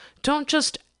questions. Don't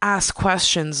just ask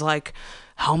questions like,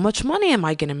 how much money am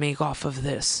I going to make off of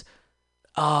this?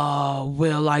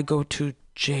 Will I go to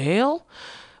jail?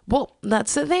 Well,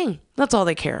 that's the thing. That's all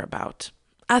they care about.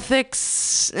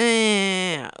 Ethics, but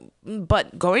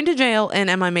going to jail and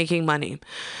am I making money?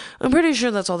 I'm pretty sure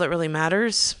that's all that really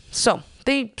matters. So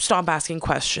they stop asking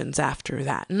questions after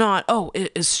that. Not,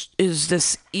 is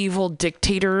this evil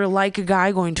dictator-like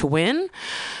guy going to win?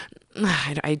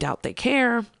 I doubt they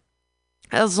care.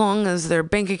 As long as their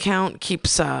bank account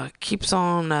keeps on,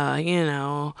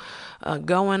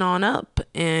 going on up,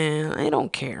 and they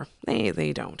don't care.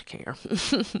 They don't care.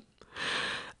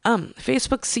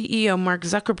 Facebook CEO Mark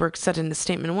Zuckerberg said in a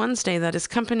statement Wednesday that his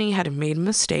company had made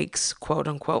mistakes, quote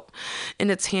unquote,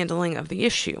 in its handling of the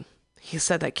issue. He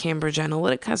said that Cambridge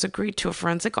Analytica has agreed to a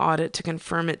forensic audit to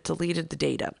confirm it deleted the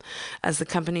data, as the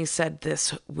company said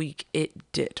this week it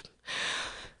did.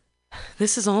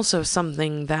 This is also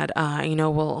something that I've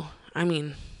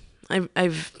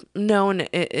known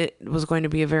it was going to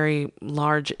be a very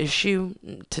large issue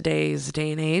in today's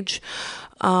day and age.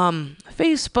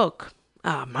 Facebook,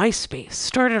 MySpace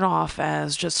started off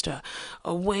as just a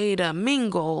way to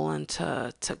mingle and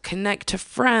to connect to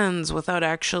friends without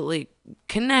actually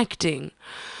connecting.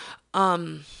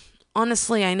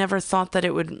 Honestly, I never thought that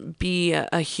it would be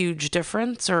a huge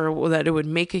difference or that it would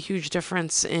make a huge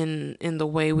difference in the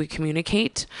way we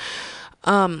communicate.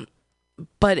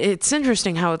 But it's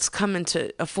interesting how it's come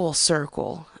into a full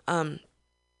circle.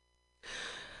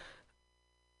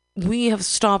 We have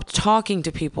stopped talking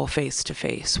to people face to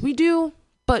face. We do,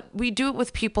 but we do it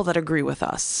with people that agree with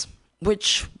us,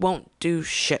 which won't do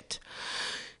shit.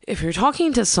 If you're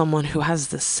talking to someone who has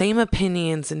the same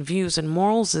opinions and views and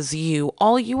morals as you,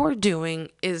 all you are doing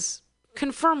is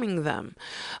confirming them.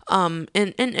 And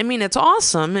I mean, it's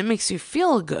awesome. It makes you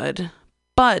feel good.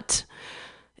 But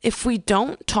if we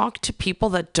don't talk to people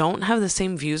that don't have the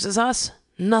same views as us,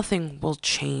 nothing will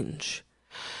change.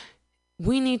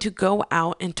 We need to go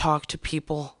out and talk to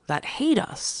people that hate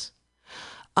us.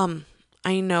 I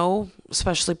know,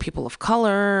 especially people of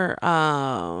color,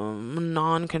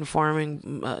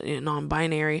 non-conforming,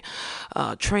 non-binary,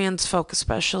 trans folk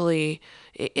especially,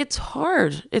 it's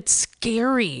hard. It's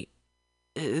scary.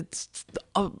 It's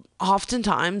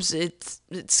oftentimes it's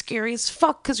scary as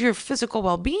fuck because your physical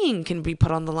well-being can be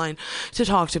put on the line to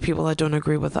talk to people that don't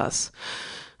agree with us.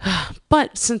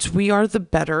 But since we are the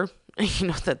better,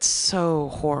 that's so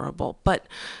horrible, but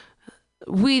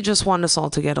we just want us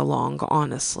all to get along,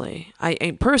 honestly.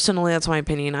 I personally, that's my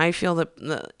opinion. I feel that,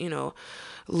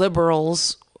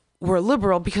 liberals, we're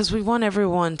liberal because we want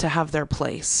everyone to have their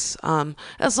place,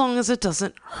 as long as it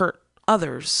doesn't hurt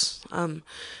others.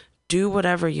 Do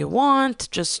whatever you want,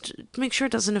 just make sure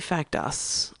it doesn't affect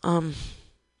us.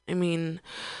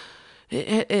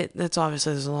 It's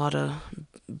obviously there's a lot of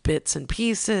bits and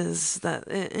pieces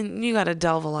and you got to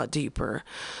delve a lot deeper.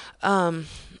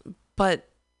 But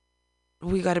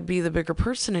we got to be the bigger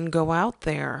person and go out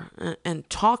there and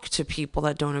talk to people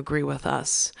that don't agree with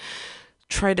us.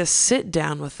 Try to sit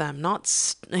down with them,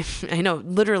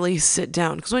 literally sit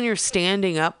down. Because when you're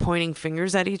standing up, pointing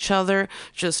fingers at each other,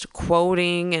 just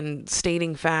quoting and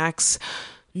stating facts,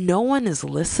 no one is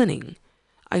listening.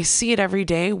 I see it every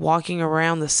day walking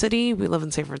around the city. We live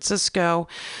in San Francisco.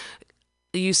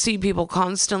 You see people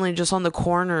constantly just on the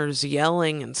corners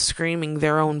yelling and screaming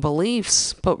their own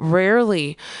beliefs, but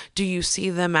rarely do you see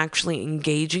them actually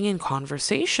engaging in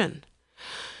conversation.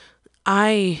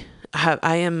 I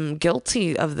I am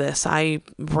guilty of this. I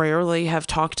rarely have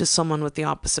talked to someone with the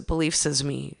opposite beliefs as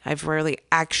me. I've rarely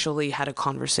actually had a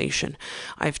conversation.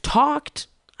 I've talked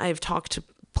to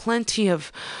plenty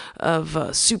of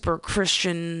super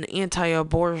Christian,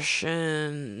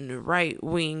 anti-abortion,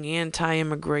 right-wing,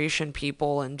 anti-immigration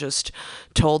people, and just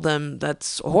told them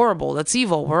that's horrible, that's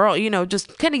evil. We're all,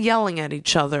 just kind of yelling at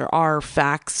each other, our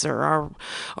facts or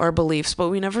our beliefs, but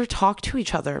we never talk to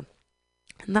each other.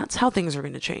 And that's how things are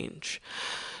going to change.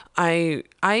 I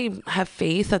have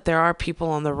faith that there are people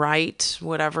on the right,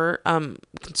 whatever,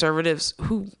 conservatives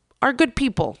who are good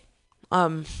people.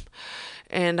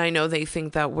 And I know they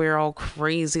think that we're all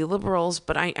crazy liberals,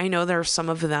 but I know there are some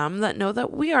of them that know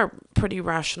that we are pretty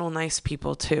rational, nice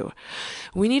people too.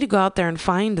 We need to go out there and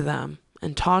find them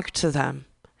and talk to them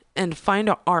and find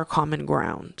our common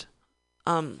ground.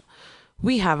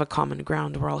 We have a common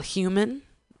ground. We're all human.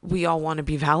 We all want to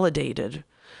be validated.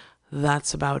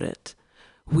 That's about it.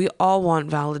 We all want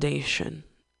validation.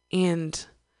 And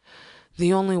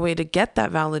the only way to get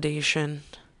that validation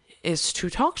is to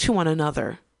talk to one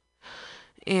another.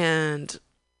 And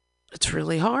it's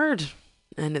really hard.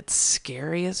 And it's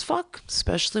scary as fuck,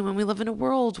 especially when we live in a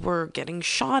world where getting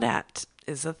shot at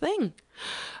is a thing.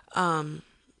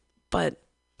 But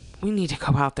we need to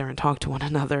go out there and talk to one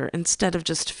another instead of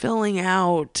just filling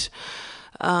out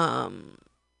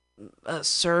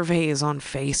surveys on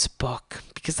Facebook,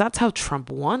 because that's how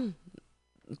Trump won,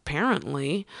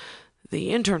 apparently. The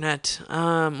internet.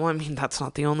 That's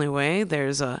not the only way.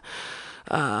 There's the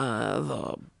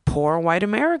poor white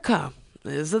America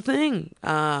is the thing.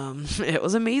 It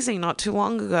was amazing not too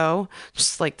long ago,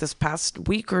 just like this past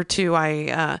week or two,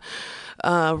 I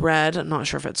read, I'm not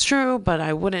sure if it's true, but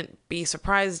I wouldn't be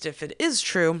surprised if it is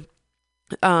true.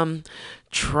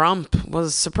 Trump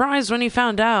was surprised when he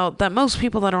found out that most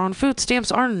people that are on food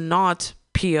stamps are not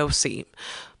POC.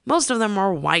 Most of them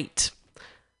are white.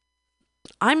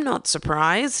 I'm not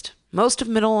surprised. Most of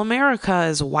middle America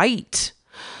is white.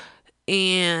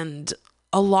 And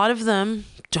a lot of them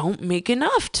don't make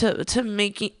enough to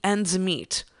make ends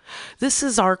meet. This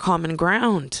is our common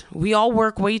ground. We all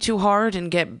work way too hard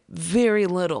and get very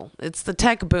little. It's the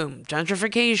tech boom,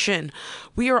 gentrification.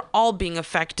 We are all being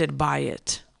affected by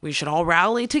it. We should all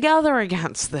rally together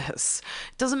against this.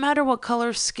 It doesn't matter what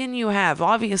color skin you have.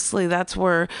 Obviously, that's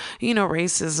where,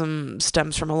 racism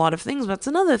stems from a lot of things. But that's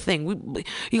another thing.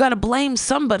 You got to blame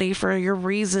somebody for the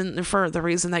reason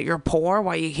that you're poor,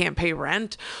 why you can't pay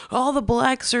rent. All the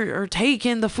blacks are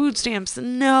taking the food stamps.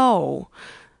 No,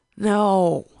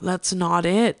 that's not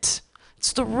it.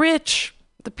 It's the rich,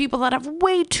 the people that have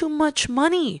way too much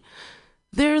money.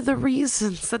 They're the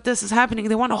reasons that this is happening.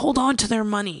 They want to hold on to their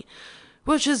money,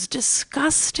 which is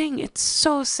disgusting. It's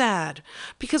so sad,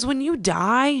 because when you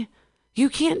die, you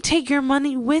can't take your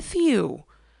money with you.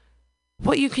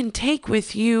 What you can take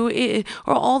with you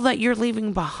are all that you're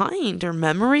leaving behind are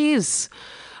memories.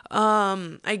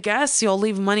 I guess you'll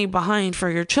leave money behind for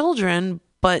your children,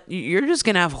 but you're just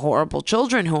going to have horrible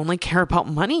children who only care about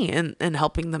money and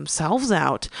helping themselves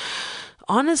out.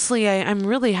 Honestly, I'm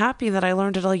really happy that I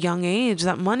learned at a young age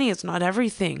that money is not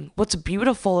everything. What's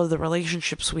beautiful are the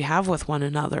relationships we have with one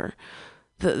another.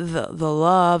 The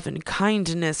love and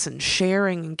kindness and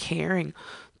sharing and caring.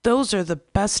 Those are the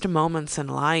best moments in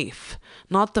life.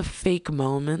 Not the fake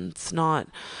moments, not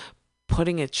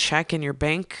putting a check in your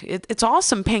bank. It's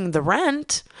awesome paying the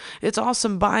rent. It's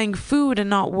awesome buying food and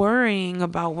not worrying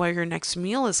about where your next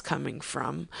meal is coming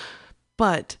from.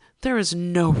 But there is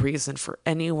no reason for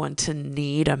anyone to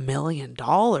need $1 million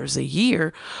a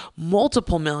year,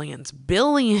 multiple millions,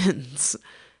 billions.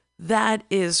 That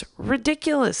is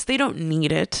ridiculous. They don't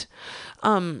need it.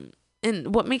 And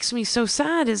what makes me so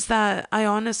sad is that I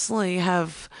honestly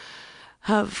have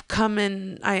come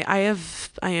in. I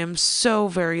am so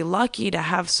very lucky to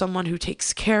have someone who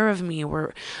takes care of me,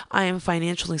 where I am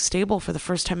financially stable for the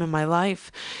first time in my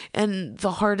life. And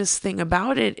the hardest thing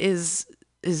about it is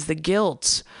the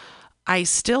guilt. I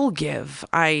still give.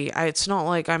 It's not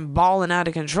like I'm balling out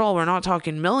of control. We're not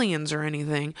talking millions or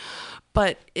anything,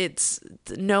 but it's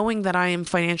knowing that I am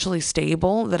financially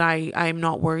stable, that I'm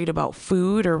not worried about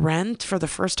food or rent for the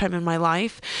first time in my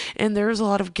life. And there's a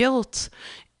lot of guilt.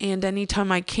 And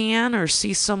anytime I can or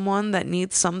see someone that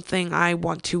needs something, I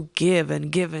want to give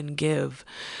and give and give.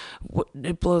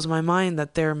 It blows my mind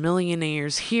that there are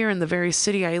millionaires here in the very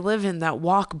city I live in that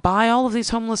walk by all of these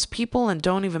homeless people and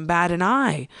don't even bat an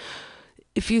eye.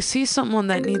 If you see someone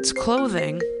that needs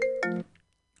clothing,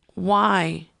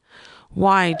 why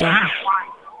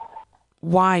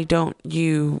don't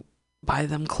you buy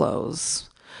them clothes?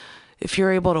 if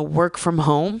you're able to work from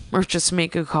home or just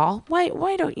make a call,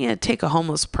 why don't you take a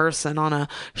homeless person on a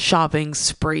shopping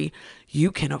spree?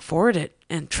 You can afford it.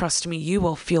 And trust me, you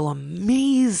will feel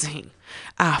amazing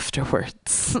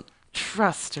afterwards.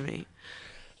 Trust me.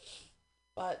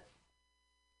 But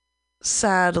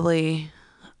sadly,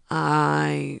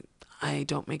 I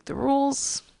don't make the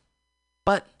rules.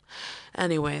 But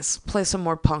anyways, play some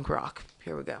more punk rock.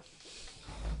 Here we go.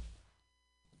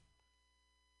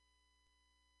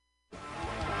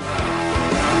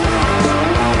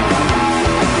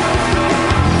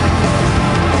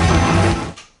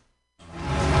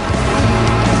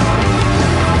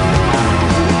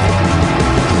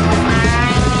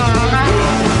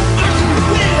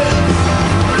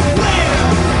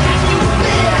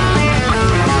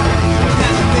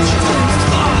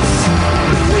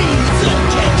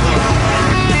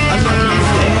 I'm not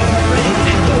there,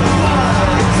 and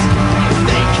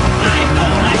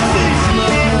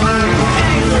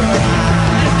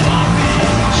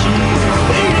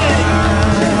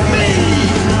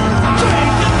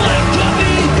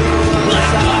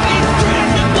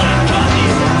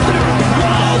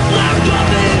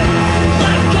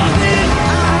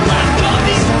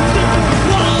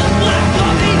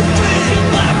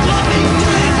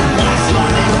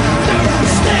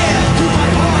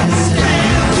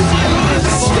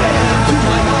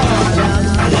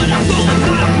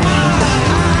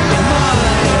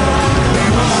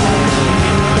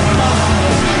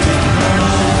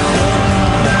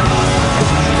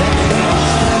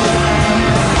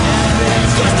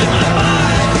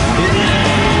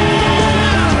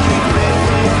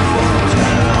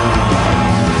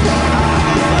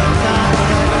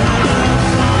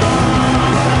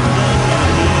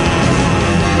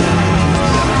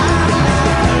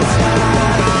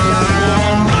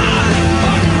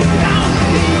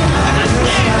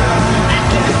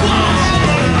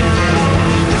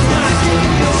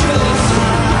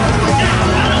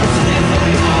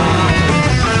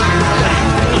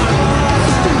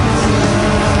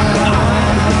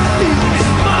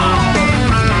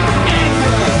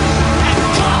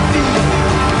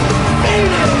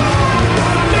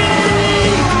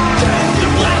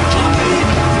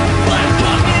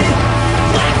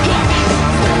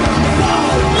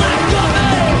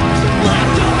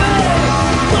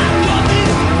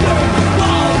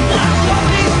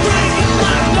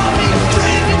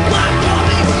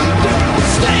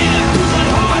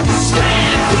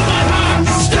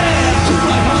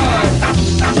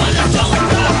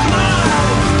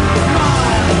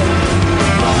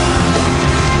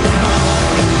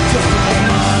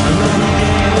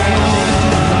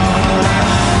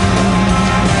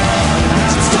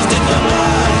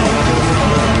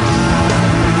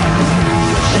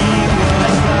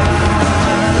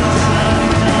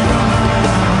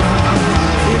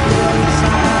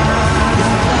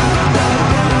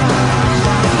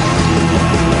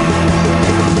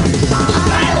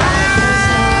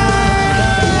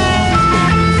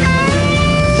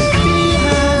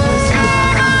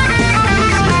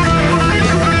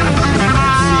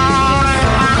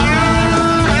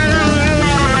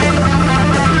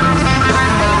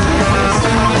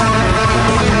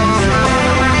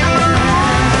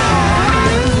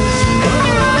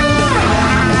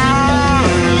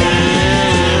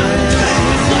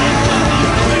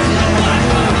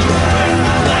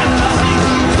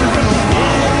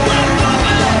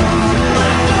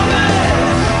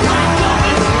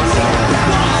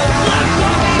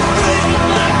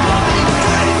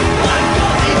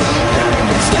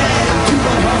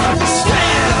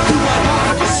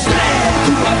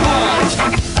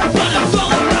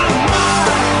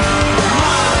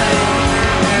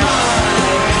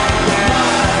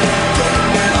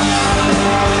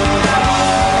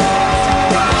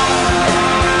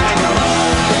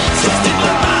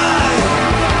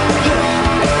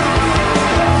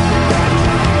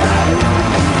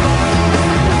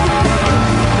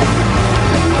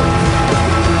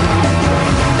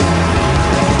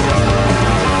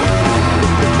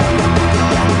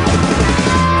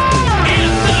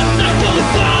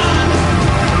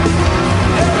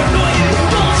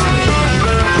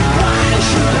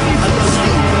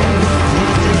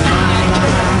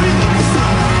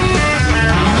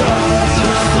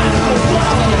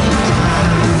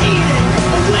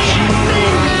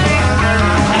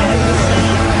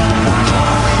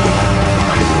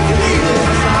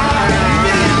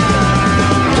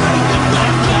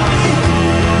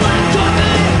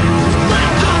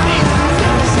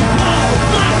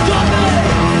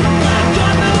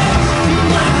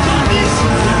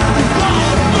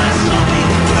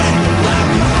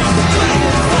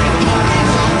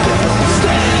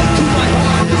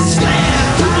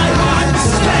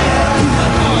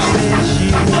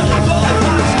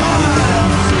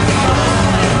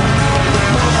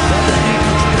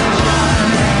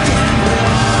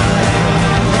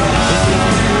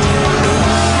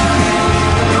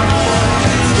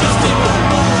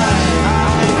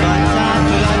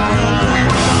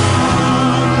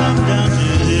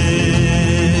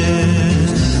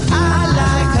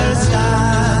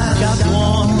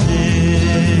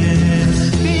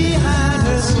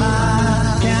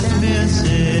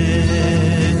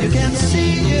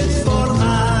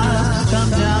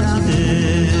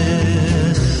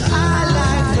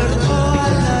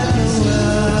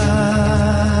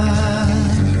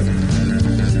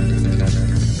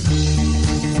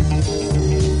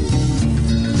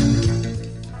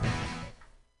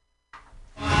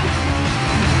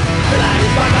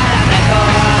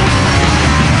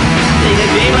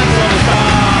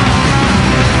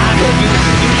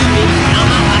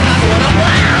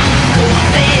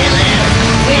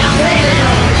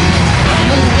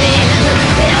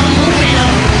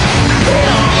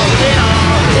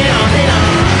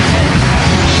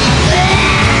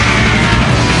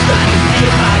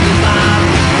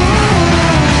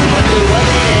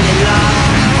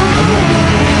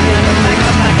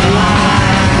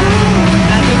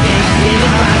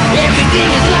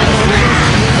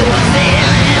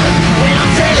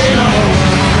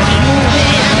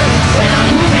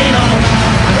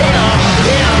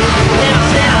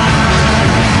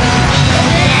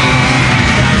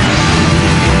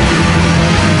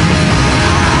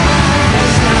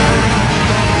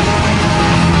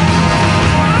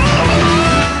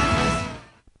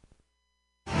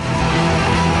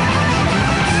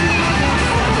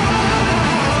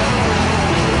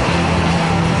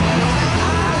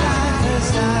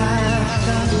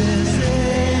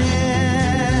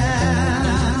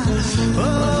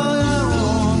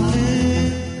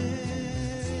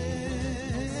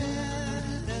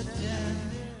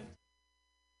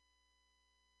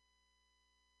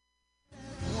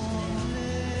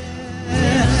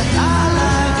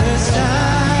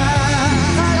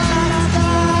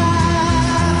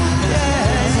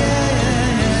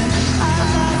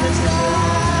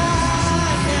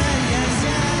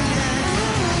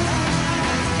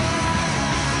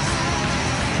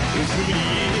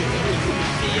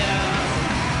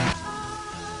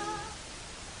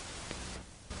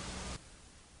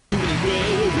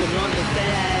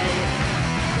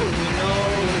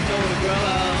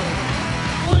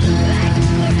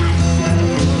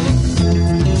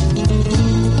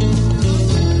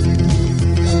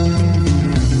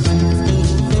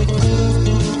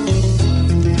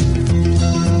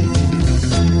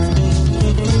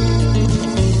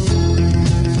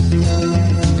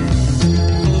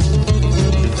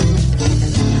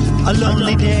A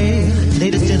lonely day,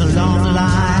 latest in a long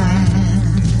line.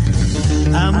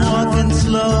 I'm walking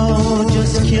slow,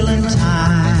 just killing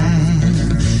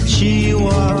time. She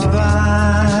walked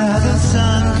by, the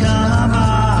sun come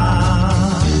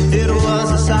out. It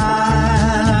was a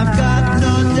sign, I've got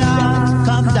no doubt.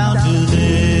 Come down to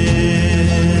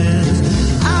this.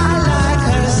 I like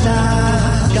her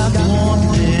style, got warm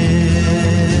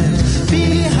lips.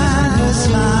 Behind her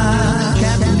smile,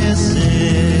 can't miss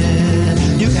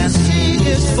it. You can see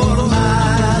it for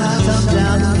miles. Come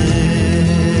down to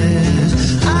this.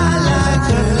 I like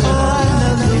her all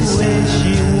of the way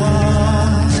she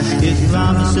walks. It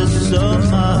promises so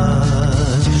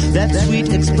much. That sweet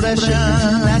expression,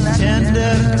 that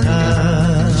tender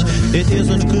touch. It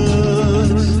isn't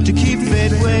good to keep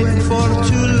fate waiting for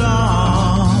too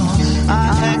long.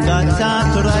 I ain't got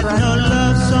time to write no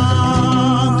love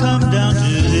song. Come down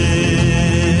to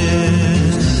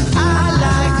this. I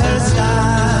like her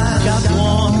style, got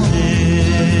warm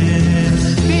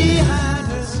lips. Behind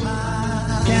her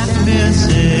smile, can't miss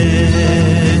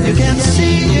it. You can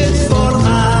see it for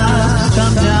miles.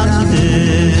 Come down to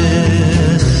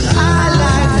this. I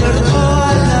like her all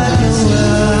of the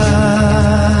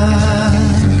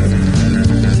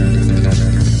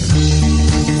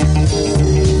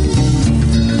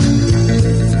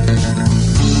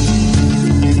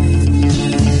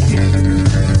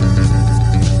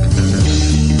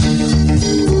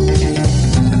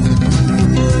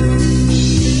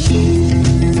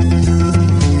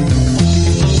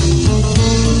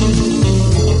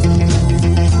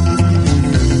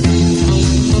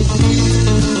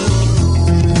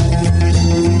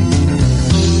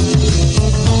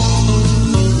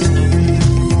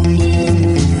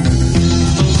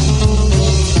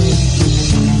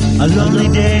A lonely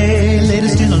day,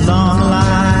 latest in a long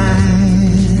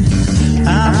line.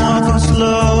 I'm walking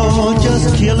slow,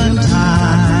 just killing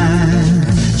time.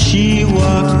 She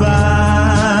walked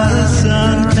by, the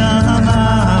sun come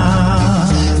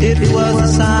out. It was a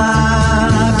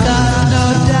sign, I've got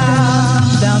no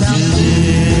doubt. Down to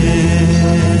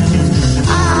this.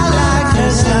 I like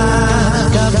her style,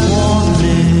 got warm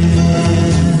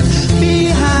lips.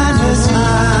 Behind her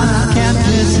smile, can't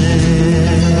miss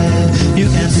it. You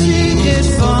can see it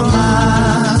for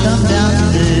miles. Come down to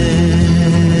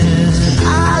this.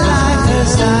 I like her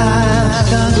style.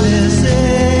 Come miss it.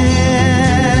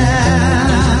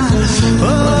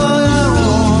 Oh, the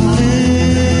warm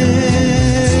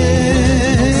lips,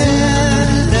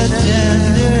 that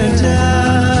tender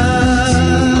touch.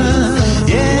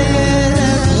 Yeah,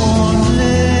 that warm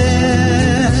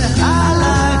lips. I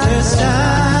like her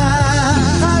style.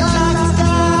 I like her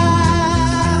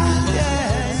style.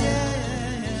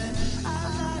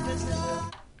 Yeah.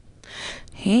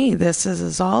 Hey, this is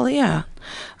Azalia.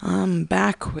 I'm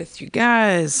back with you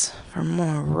guys for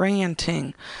more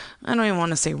ranting. I don't even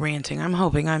want to say ranting. I'm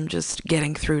hoping I'm just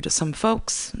getting through to some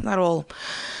folks. That'll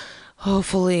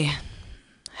hopefully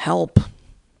help.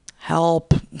 We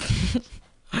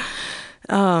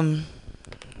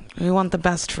want the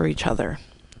best for each other.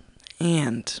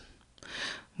 And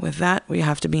with that, we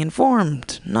have to be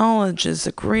informed. Knowledge is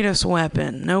the greatest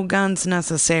weapon. No guns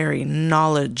necessary.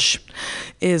 Knowledge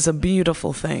is a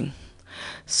beautiful thing.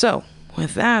 So,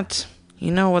 with that,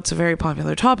 you know what's a very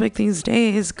popular topic these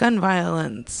days? Gun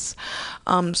violence.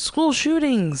 School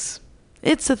shootings.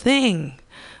 It's a thing.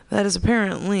 That is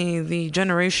apparently the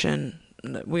generation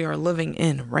that we are living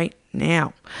in right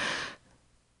now.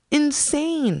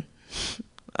 Insane.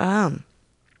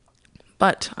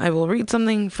 But I will read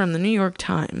something from the New York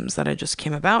Times that I just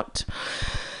came about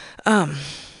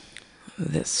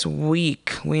this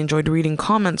week. We enjoyed reading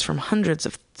comments from hundreds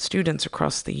of students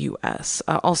across the U.S.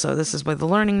 Also, this is by the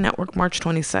Learning Network, March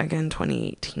 22nd,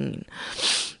 2018.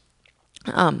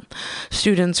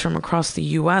 Students from across the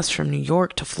U.S., from New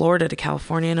York to Florida to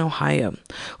California and Ohio.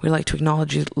 We'd like to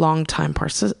acknowledge longtime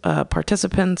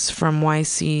participants from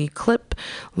YC Clip,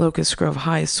 Locust Grove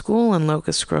High School in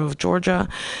Locust Grove, Georgia,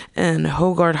 and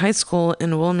Hogarth High School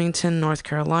in Wilmington, North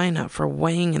Carolina, for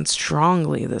weighing in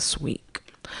strongly this week.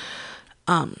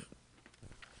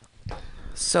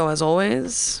 So as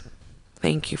always,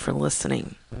 thank you for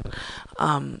listening.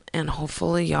 And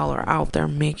hopefully y'all are out there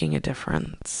making a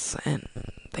difference. And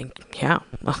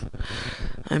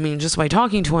I mean, just by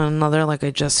talking to one another, like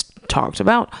I just talked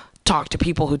about, talk to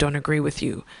people who don't agree with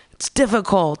you. It's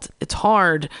difficult. It's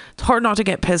hard. It's hard not to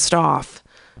get pissed off.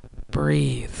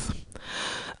 Breathe.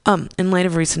 In light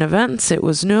of recent events, it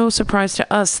was no surprise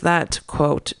to us that,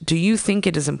 quote, "Do you think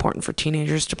it is important for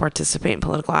teenagers to participate in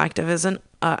political activism,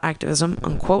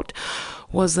 unquote,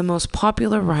 was the most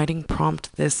popular writing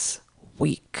prompt this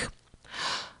week."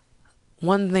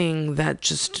 One thing that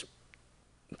just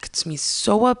gets me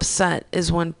so upset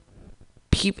is when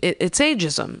it's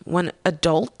ageism, when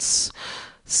adults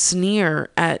sneer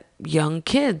at young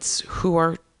kids who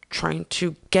are trying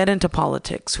to get into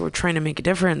politics, who are trying to make a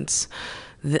difference.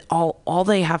 All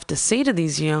they have to say to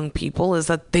these young people is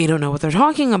that they don't know what they're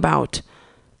talking about.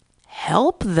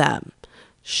 Help them.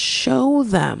 Show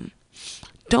them.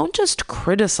 Don't just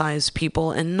criticize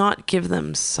people and not give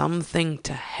them something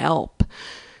to help.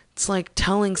 It's like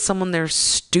telling someone they're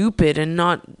stupid and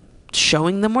not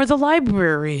showing them where the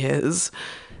library is.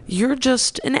 You're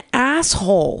just an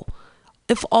asshole.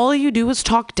 If all you do is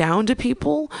talk down to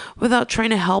people without trying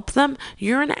to help them,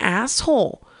 you're an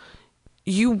asshole.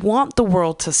 You want the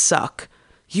world to suck.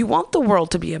 You want the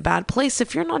world to be a bad place.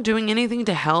 If you're not doing anything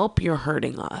to help, you're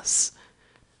hurting us.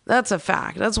 That's a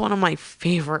fact. That's one of my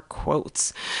favorite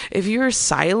quotes. If you're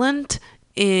silent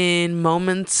in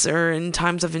moments or in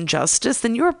times of injustice,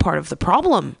 then you're a part of the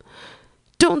problem.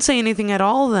 Don't say anything at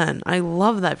all then. I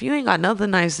love that. If you ain't got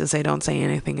nothing nice to say, don't say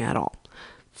anything at all.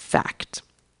 Fact.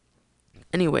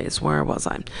 Anyways, where was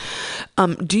I?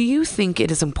 Do you think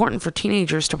it is important for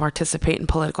teenagers to participate in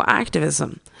political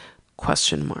activism?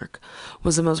 Question mark.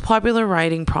 Was the most popular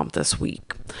writing prompt this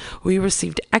week. We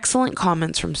received excellent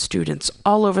comments from students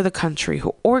all over the country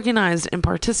who organized and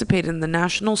participated in the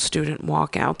National Student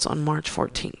Walkouts on March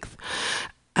 14th,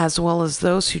 as well as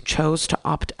those who chose to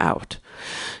opt out.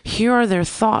 Here are their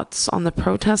thoughts on the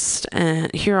protest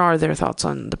and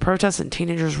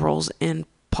teenagers' roles in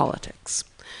politics.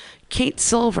 Kate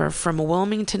Silver from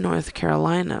Wilmington, North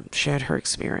Carolina, shared her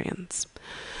experience.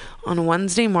 On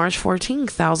Wednesday, March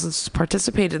 14th, thousands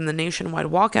participated in the nationwide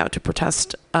walkout to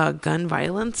protest gun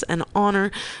violence and honor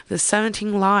the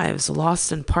 17 lives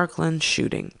lost in the Parkland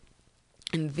shooting.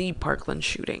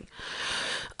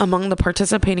 Among the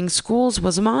participating schools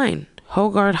was mine,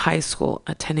 Hogarth High School,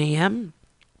 at 10 a.m.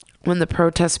 When the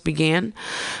protest began,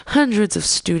 hundreds of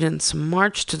students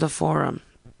marched to the forum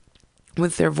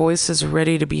with their voices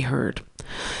ready to be heard.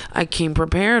 I came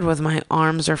prepared with my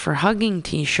 "Arms Are for Hugging"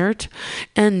 t-shirt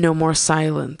and "No More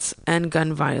Silence" and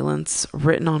gun violence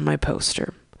written on my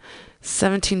poster.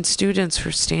 17 students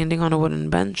were standing on a wooden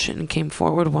bench and came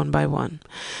forward one by one,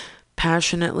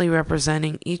 passionately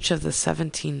representing each of the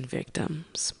 17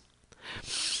 victims.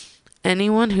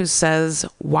 Anyone who says,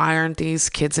 "Why aren't these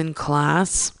kids in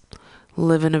class?"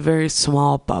 live in a very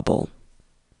small bubble.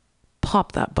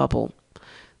 Pop that bubble.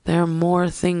 There are more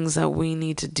things that we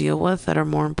need to deal with that are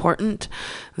more important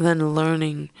than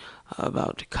learning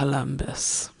about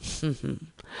Columbus.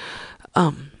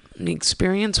 The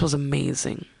experience was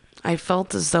amazing. I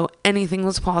felt as though anything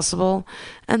was possible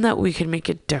and that we could make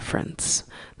a difference.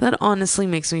 That honestly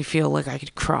makes me feel like I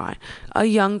could cry. A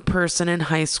young person in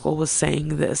high school was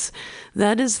saying this.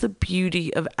 That is the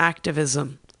beauty of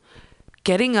activism.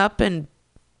 Getting up and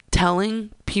telling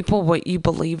people what you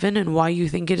believe in and why you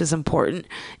think it is important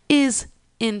is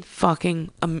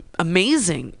fucking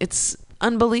amazing. It's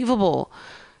unbelievable.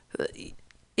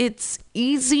 It's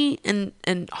easy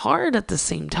and hard at the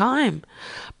same time.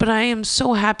 But I am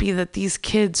so happy that these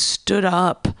kids stood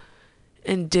up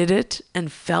and did it and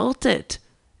felt it.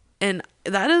 And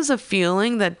that is a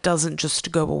feeling that doesn't just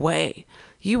go away.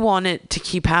 You want it to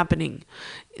keep happening.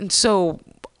 And so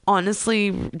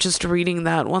honestly, just reading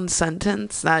that one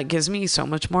sentence, that gives me so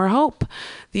much more hope.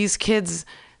 These kids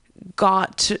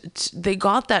got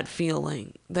that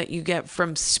feeling that you get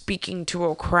from speaking to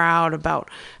a crowd about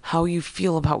how you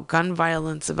feel about gun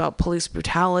violence, about police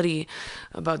brutality,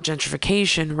 about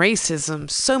gentrification, racism,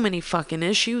 so many fucking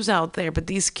issues out there, but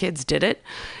these kids did it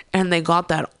and they got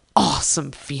that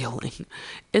awesome feeling.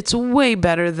 It's way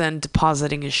better than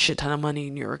depositing a shit ton of money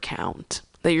in your account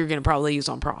that you're going to probably use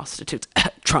on prostitutes.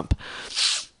 Trump.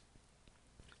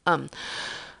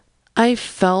 I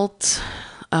felt,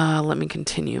 let me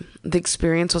continue. The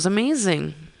experience was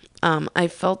amazing. I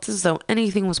felt as though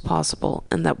anything was possible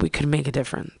and that we could make a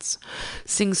difference.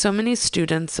 Seeing so many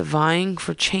students vying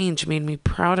for change made me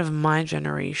proud of my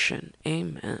generation.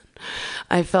 Amen.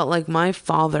 I felt like my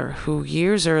father, who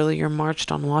years earlier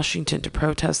marched on Washington to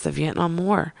protest the Vietnam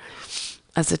War.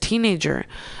 As a teenager,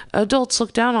 adults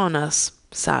look down on us,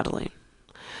 sadly.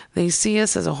 They see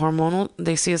us as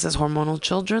hormonal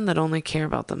children that only care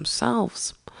about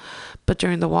themselves. But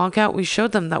during the walkout, we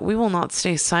showed them that we will not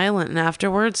stay silent, and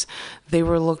afterwards, they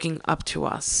were looking up to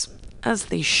us, as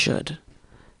they should.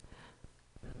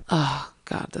 Oh,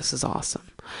 God, this is awesome.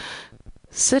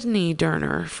 Sydney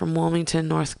Durner from Wilmington,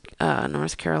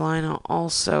 North Carolina,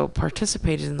 also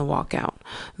participated in the walkout,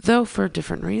 though for a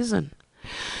different reason.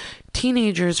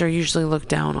 Teenagers are usually looked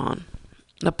down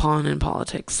upon in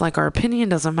politics, like our opinion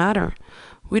doesn't matter.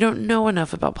 We don't know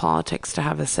enough about politics to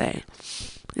have a say.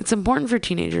 It's important for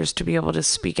teenagers to be able to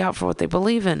speak out for what they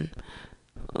believe in.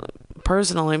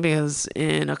 Personally, because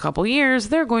in a couple years,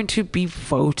 they're going to be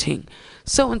voting.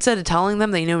 So instead of telling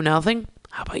them they know nothing,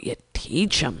 how about you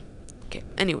teach them? Okay,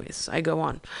 anyways, I go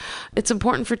on. It's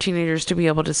important for teenagers to be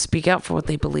able to speak out for what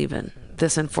they believe in.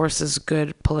 This enforces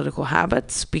good political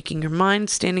habits, speaking your mind,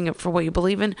 standing up for what you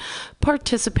believe in,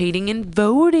 participating in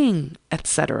voting,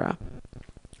 etc.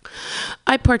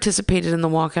 I participated in the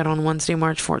walkout on Wednesday,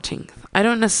 March 14th. I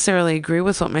don't necessarily agree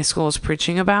with what my school is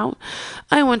preaching about.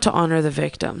 I went to honor the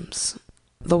victims.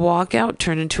 The walkout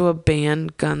turned into a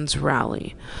ban guns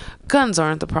rally. Guns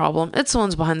aren't the problem. It's the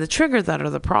ones behind the trigger that are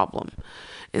the problem.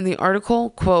 In the article,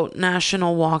 quote,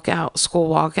 National Walkout, School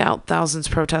Walkout, Thousands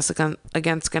Protest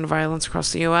Against Gun Violence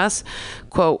Across the U.S.,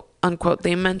 quote, unquote,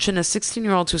 they mention a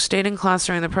 16-year-old who stayed in class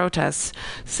during the protests,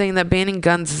 saying that banning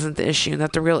guns isn't the issue, and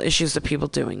that the real issue is the people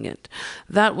doing it.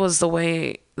 That was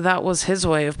his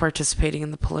way of participating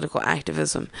in the political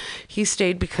activism. He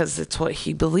stayed because it's what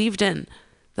he believed in.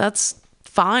 That's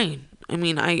fine. I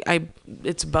mean,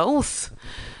 it's both.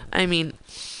 I mean,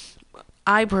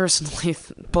 I personally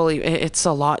believe it's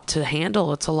a lot to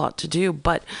handle. It's a lot to do,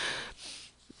 but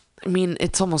I mean,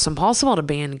 it's almost impossible to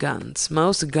ban guns.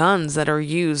 Most guns that are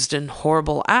used in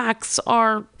horrible acts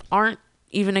aren't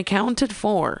even accounted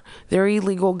for. They're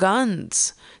illegal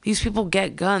guns. These people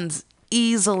get guns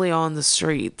easily on the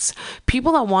streets.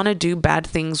 People that want to do bad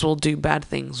things will do bad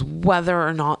things, whether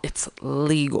or not it's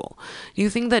legal. You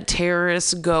think that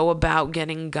terrorists go about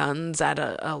getting guns at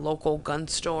a local gun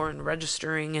store and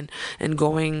registering and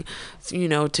going,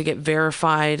 to get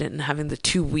verified and having the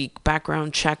 2-week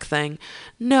background check thing?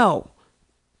 No,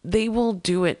 they will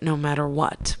do it no matter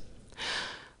what.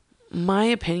 My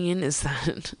opinion is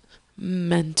that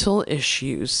mental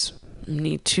issues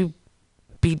need to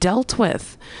be dealt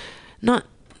with.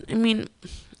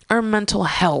 Our mental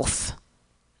health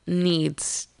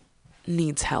needs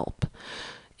help.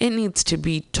 It needs to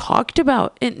be talked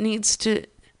about. It needs to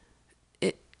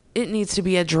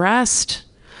be addressed.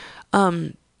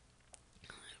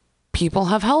 People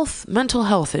have mental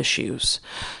health issues.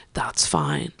 That's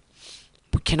fine.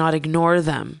 We cannot ignore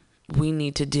them. We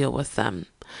need to deal with them.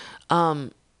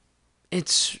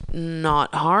 It's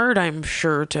not hard, I'm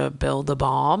sure, to build a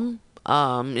bomb.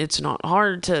 It's not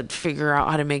hard to figure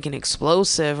out how to make an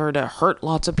explosive or to hurt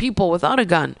lots of people without a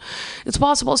gun. It's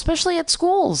possible, especially at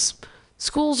schools.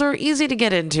 Schools are easy to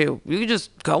get into. You can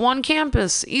just go on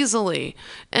campus easily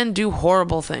and do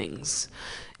horrible things.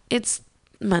 It's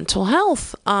mental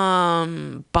health.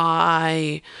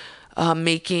 By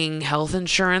making health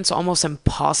insurance almost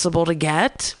impossible to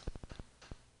get,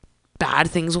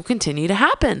 bad things will continue to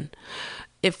happen.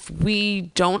 If we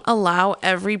don't allow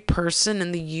every person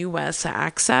in the U.S.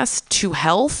 access to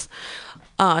health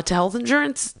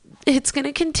insurance, it's going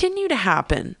to continue to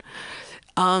happen.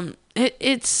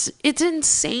 It's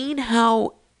insane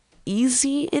how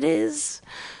easy it is,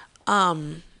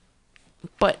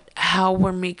 but how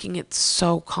we're making it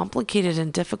so complicated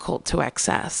and difficult to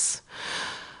access.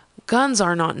 Guns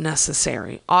are not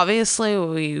necessary. Obviously,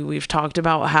 we've talked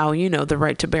about how, the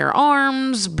right to bear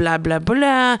arms, blah, blah,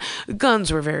 blah.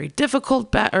 Guns were very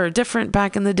difficult different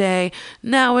back in the day.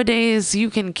 Nowadays, you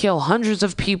can kill hundreds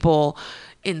of people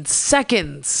in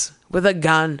seconds with a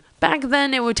gun. Back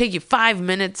then, it would take you 5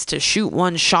 minutes to shoot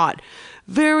one shot.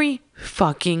 Very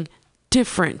fucking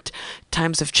different.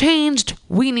 Times have changed.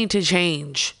 We need to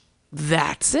change.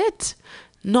 That's it.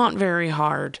 Not very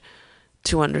hard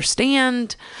to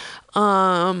understand.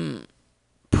 Pride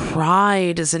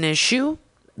is an issue.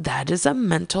 That is a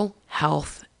mental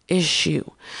health issue.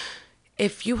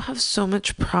 If you have so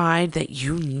much pride that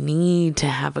you need to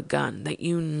have a gun, that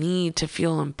you need to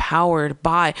feel empowered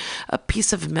by a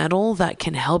piece of metal that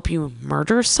can help you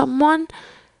murder someone,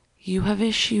 you have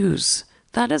issues.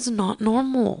 That is not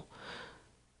normal.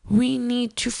 We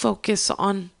need to focus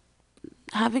on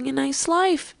having a nice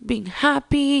life, being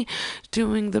happy,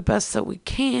 doing the best that we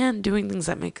can, doing things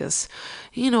that make us,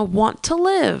 want to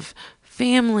live.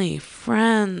 Family,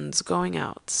 friends, going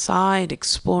outside,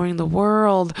 exploring the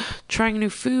world, trying new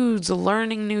foods,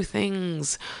 learning new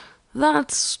things.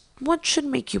 That's what should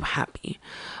make you happy.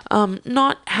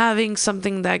 Not having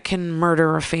something that can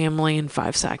murder a family in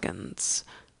 5 seconds.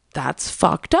 That's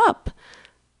fucked up.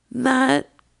 That,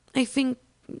 I think,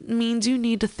 means you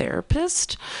need a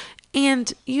therapist.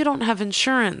 And you don't have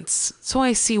insurance, so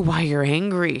I see why you're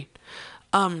angry.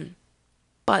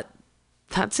 But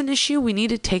that's an issue we need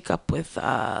to take up with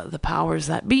the powers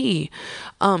that be,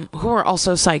 who are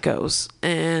also psychos,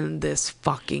 and this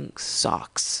fucking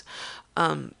sucks.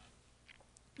 I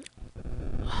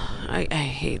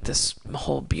hate this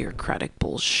whole bureaucratic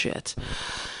bullshit.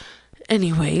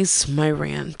 Anyways, my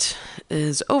rant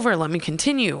is over. Let me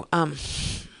continue.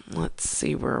 Let's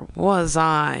see, where was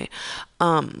I?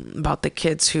 About the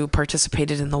kids who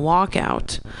participated in the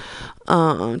walkout.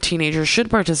 Teenagers should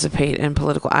participate in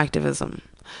political activism.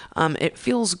 It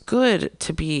feels good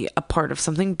to be a part of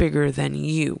something bigger than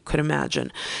you could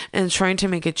imagine and trying to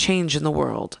make a change in the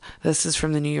world. This is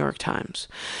from the New York Times.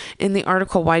 In the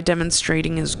article, Why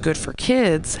Demonstrating is Good for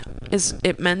Kids,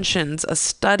 it mentions a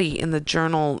study in the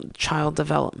journal Child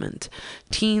Development.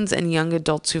 Teens and young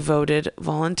adults who voted,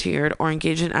 volunteered, or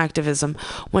engaged in activism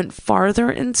went farther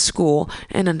in school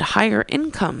and had higher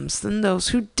incomes than those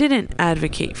who didn't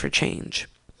advocate for change.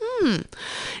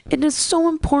 It is so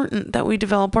important that we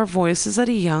develop our voices at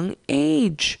a young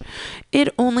age.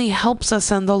 It only helps us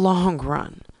in the long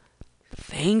run.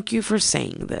 Thank you for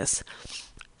saying this.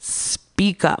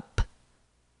 Speak up.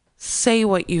 Say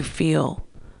what you feel.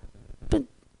 But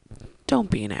don't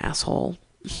be an asshole.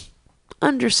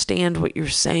 Understand what you're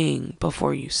saying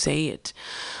before you say it.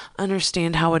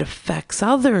 Understand how it affects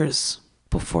others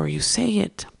before you say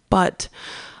it. But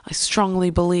I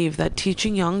strongly believe that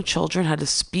teaching young children how to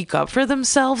speak up for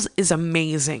themselves is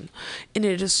amazing, and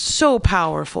it is so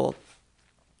powerful.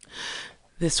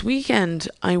 This weekend,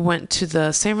 I went to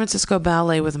the San Francisco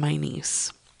Ballet with my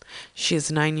niece. She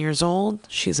is 9 years old.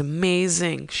 She's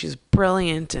amazing. She's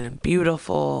brilliant and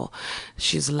beautiful.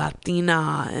 She's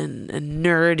Latina and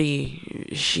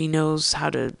nerdy. She knows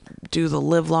how to do the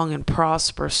live long and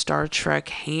prosper Star Trek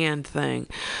hand thing.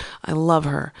 I love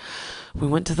her. We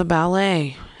went to the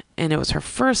ballet, and it was her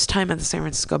first time at the San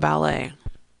Francisco Ballet.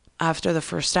 After the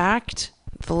first act,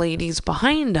 the ladies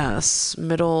behind us,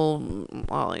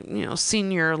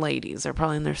 senior ladies, they're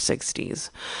probably in their 60s,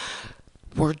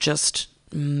 were just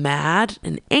mad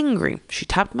and angry. She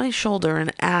tapped my shoulder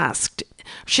and asked.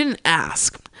 She didn't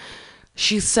ask.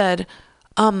 She said,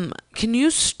 can you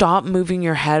stop moving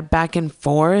your head back and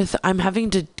forth? I'm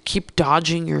having to keep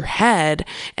dodging your head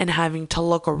and having to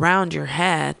look around your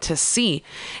head to see.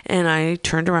 And I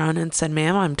turned around and said,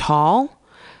 ma'am, I'm tall.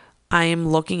 I am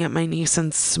looking at my niece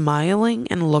and smiling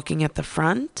and looking at the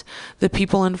front. The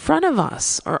people in front of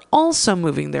us are also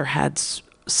moving their heads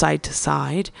side to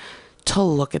side to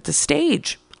look at the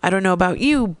stage. I don't know about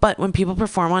you, but when people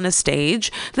perform on a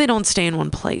stage, they don't stay in one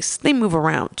place. They move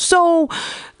around. So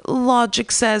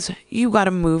logic says you got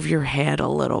to move your head a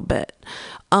little bit.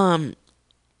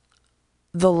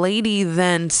 The lady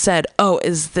then said, oh,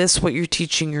 is this what you're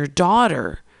teaching your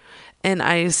daughter? And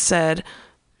I said,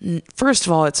 first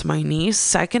of all, it's my niece.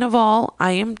 Second of all,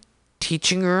 I am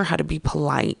teaching her how to be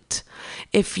polite.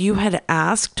 If you had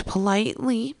asked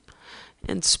politely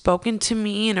and spoken to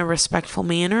me in a respectful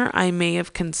manner, I may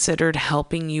have considered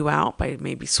helping you out by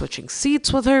maybe switching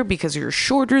seats with her because you're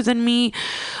shorter than me.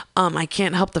 I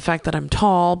can't help the fact that I'm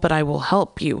tall, but I will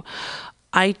help you.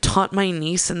 I taught my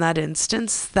niece in that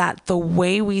instance that the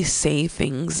way we say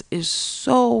things is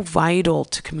so vital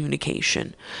to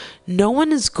communication. No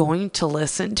one is going to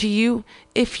listen to you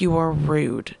if you are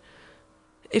rude,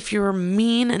 if you're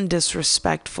mean and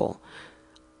disrespectful.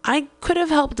 I could have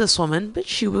helped this woman, but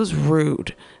she was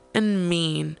rude and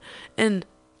mean, and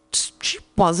she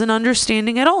wasn't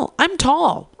understanding at all. I'm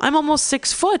tall. I'm almost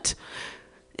 6 foot.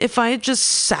 If I had just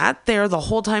sat there the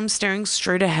whole time staring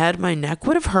straight ahead, my neck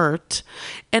would have hurt,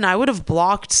 and I would have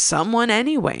blocked someone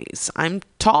anyways. I'm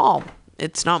tall.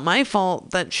 It's not my fault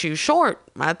that she's short.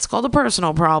 That's called a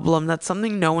personal problem. That's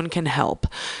something no one can help,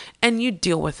 and you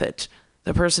deal with it.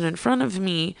 The person in front of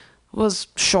me was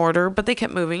shorter, but they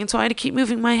kept moving, and so I had to keep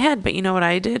moving my head. But you know what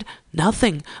I did?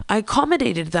 Nothing. I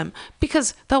accommodated them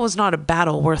because that was not a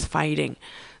battle worth fighting.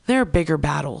 There are bigger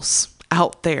battles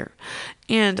out there.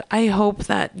 And I hope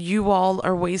that you all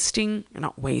are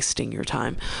not wasting your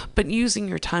time, but using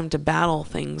your time to battle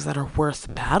things that are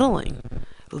worth battling,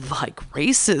 like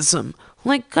racism,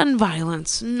 like gun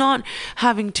violence, not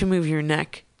having to move your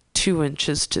neck 2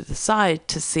 inches to the side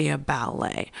to see a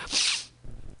ballet.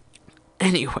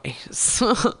 Anyways,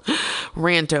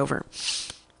 rant over.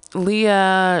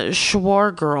 Leah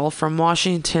Schwargirl from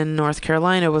Washington, North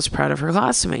Carolina was proud of her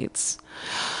classmates.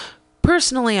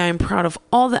 Personally, I am proud of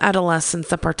all the adolescents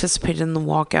that participated in the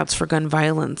walkouts for gun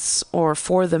violence or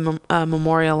for the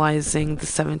memorializing the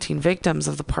 17 victims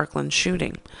of the Parkland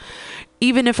shooting.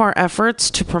 Even if our efforts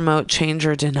to promote change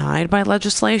are denied by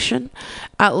legislation,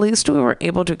 at least we were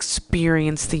able to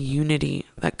experience the unity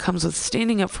that comes with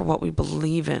standing up for what we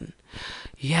believe in.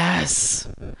 Yes.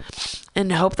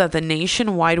 And hope that the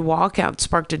nationwide walkout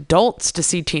sparked adults to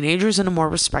see teenagers in a more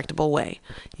respectable way.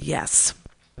 Yes.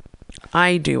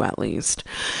 I do, at least.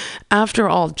 After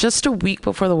all, just a week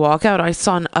before the walkout, I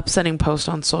saw an upsetting post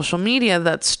on social media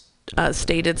that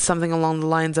stated something along the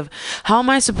lines of, "How am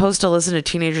I supposed to listen to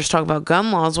teenagers talk about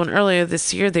gun laws when earlier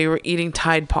this year they were eating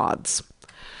Tide Pods?"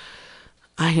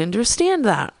 I understand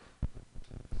that.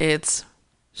 It's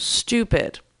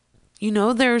stupid. You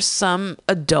know, there's some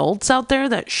adults out there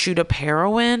that shoot up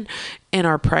heroin and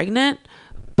are pregnant,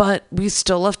 but we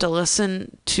still have to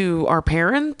listen to our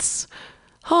parents?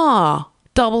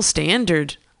 Double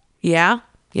standard. Yeah,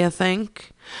 you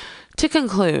think? To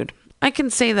conclude, I can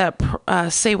say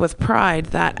with pride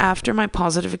that after my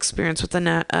positive experience with the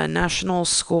National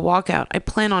School Walkout, I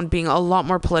plan on being a lot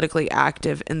more politically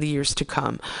active in the years to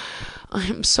come. I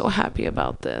am so happy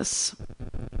about this.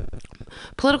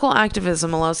 Political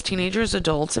activism allows teenagers,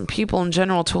 adults, and people in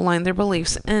general to align their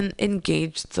beliefs and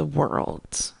engage the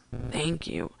world. Thank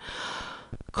you.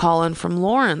 Colin from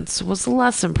Lawrence was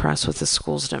less impressed with the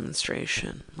school's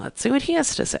demonstration. Let's see what he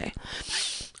has to say.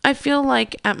 "I feel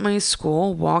like at my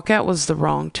school, walkout was the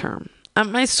wrong term. At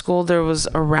my school, there was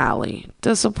a rally.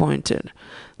 Disappointed.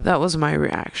 That was my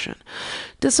reaction.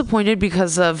 Disappointed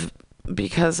because of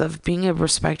being a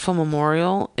respectful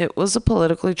memorial. It was a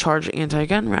politically charged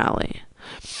anti-gun rally.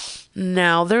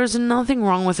 Now, there's nothing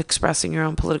wrong with expressing your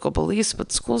own political beliefs,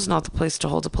 but school's not the place to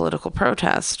hold a political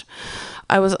protest.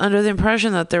 I was under the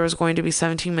impression that there was going to be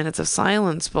 17 minutes of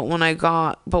silence, but what I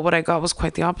got was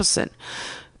quite the opposite.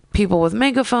 People with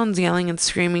megaphones yelling and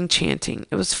screaming, chanting.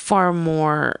 It was far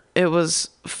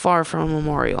from a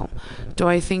memorial. Do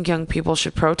I think young people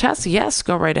should protest? Yes,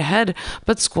 go right ahead,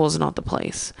 but school's not the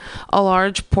place. A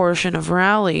large portion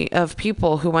of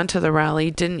people who went to the rally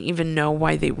didn't even know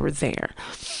why they were there.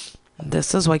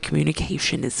 This is why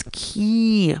communication is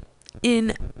key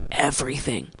in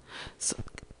everything."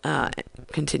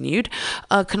 Continued,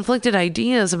 conflicted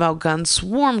ideas about guns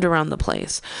swarmed around the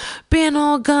place. Ban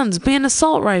all guns, ban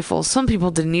assault rifles. Some people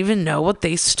didn't even know what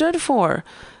they stood for.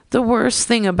 The worst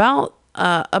thing about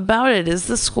it is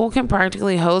the school can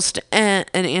practically host an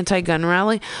anti-gun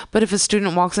rally, but if a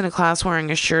student walks into class wearing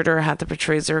a shirt or a hat that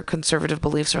portrays their conservative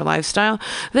beliefs or lifestyle,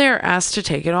 they are asked to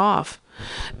take it off.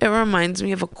 It reminds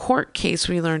me of a court case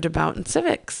we learned about in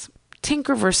civics.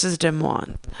 Tinker versus Des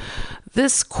Moines.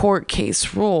 This court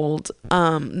case ruled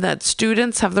that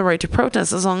students have the right to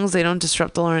protest as long as they don't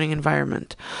disrupt the learning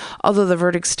environment. Although the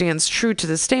verdict stands true to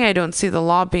this day, I don't see the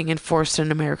law being enforced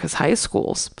in America's high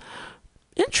schools.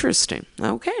 Interesting.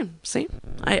 Okay, see?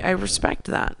 I respect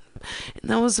that. And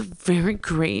that was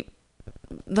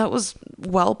that was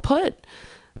well put.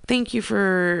 Thank you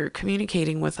for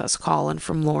communicating with us, Colin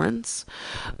from Lawrence.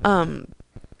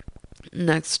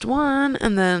 Next one,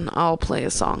 and then I'll play a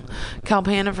song.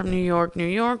 Calpana from New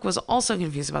York was also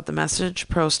confused about the message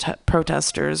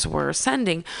protesters were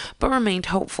sending, but remained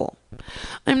hopeful.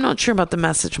 "I'm not sure about the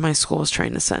message my school was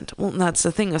trying to send." Well, that's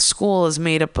the thing. A school is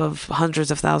made up of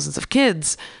hundreds of thousands of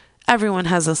kids. Everyone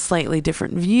has a slightly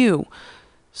different view.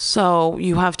 So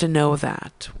you have to know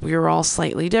that. We're all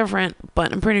slightly different,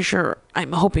 but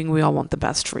I'm hoping we all want the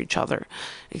best for each other,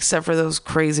 except for those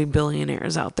crazy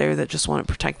billionaires out there that just want to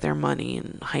protect their money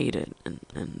and hide it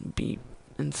and be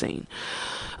insane.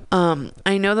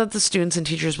 I know that the students and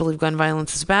teachers believe gun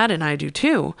violence is bad, and I do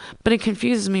too, but it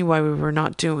confuses me why we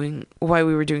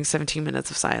were doing 17 minutes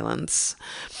of silence.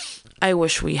 I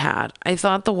wish we had. I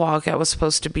thought the walkout was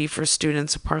supposed to be for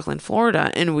students of Parkland,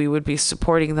 Florida, and we would be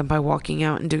supporting them by walking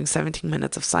out and doing 17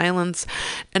 minutes of silence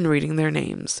and reading their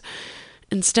names.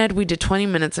 Instead, we did 20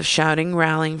 minutes of shouting,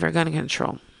 rallying for gun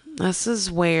control. This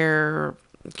is where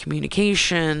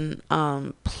communication,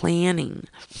 planning,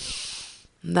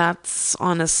 that's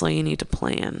honestly, you need to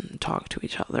plan, talk to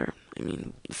each other. I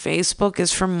mean, Facebook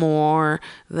is for more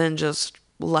than just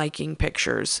liking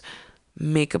pictures.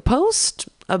 Make a post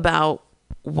about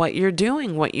what you're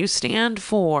doing, what you stand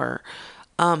for.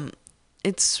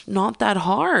 It's not that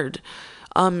hard.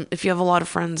 If you have a lot of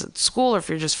friends at school, or if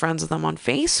you're just friends with them on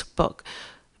Facebook,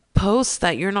 post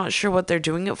that you're not sure what they're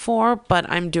doing it for, but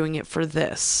I'm doing it for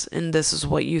this, and this is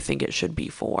what you think it should be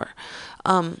for.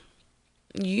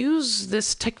 Use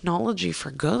this technology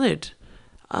for good.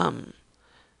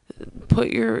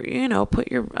 Put your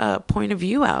point of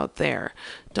view out there.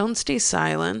 Don't stay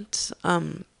silent.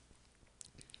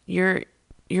 Your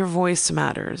voice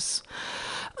matters.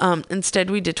 Instead,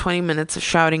 we did 20 minutes of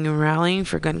shouting and rallying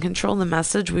for gun control. The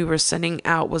message we were sending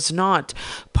out was not,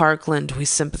 "Parkland, we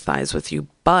sympathize with you,"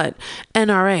 but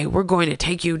 "NRA, we're going to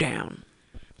take you down."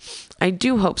 I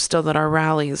do hope still that our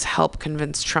rallies help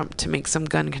convince Trump to make some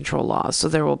gun control laws so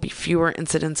there will be fewer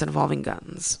incidents involving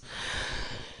guns.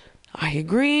 I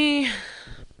agree,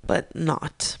 but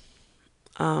not.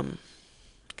 Like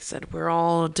I said, we're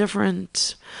all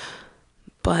different,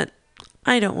 but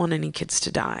I don't want any kids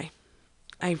to die.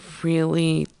 I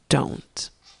really don't.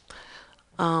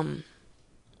 In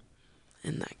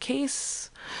that case,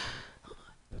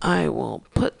 I will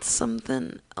put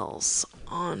something else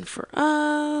on for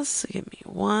us. Give me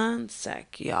one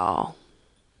sec, y'all.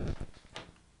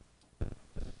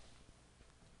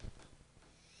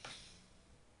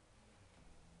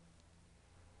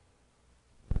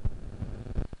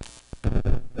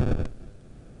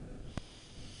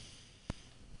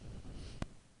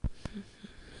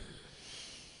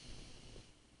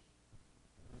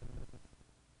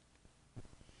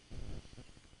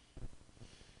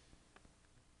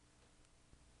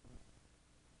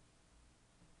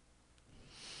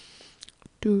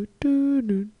 Do do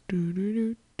do do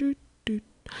do do do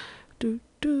do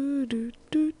do do do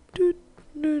do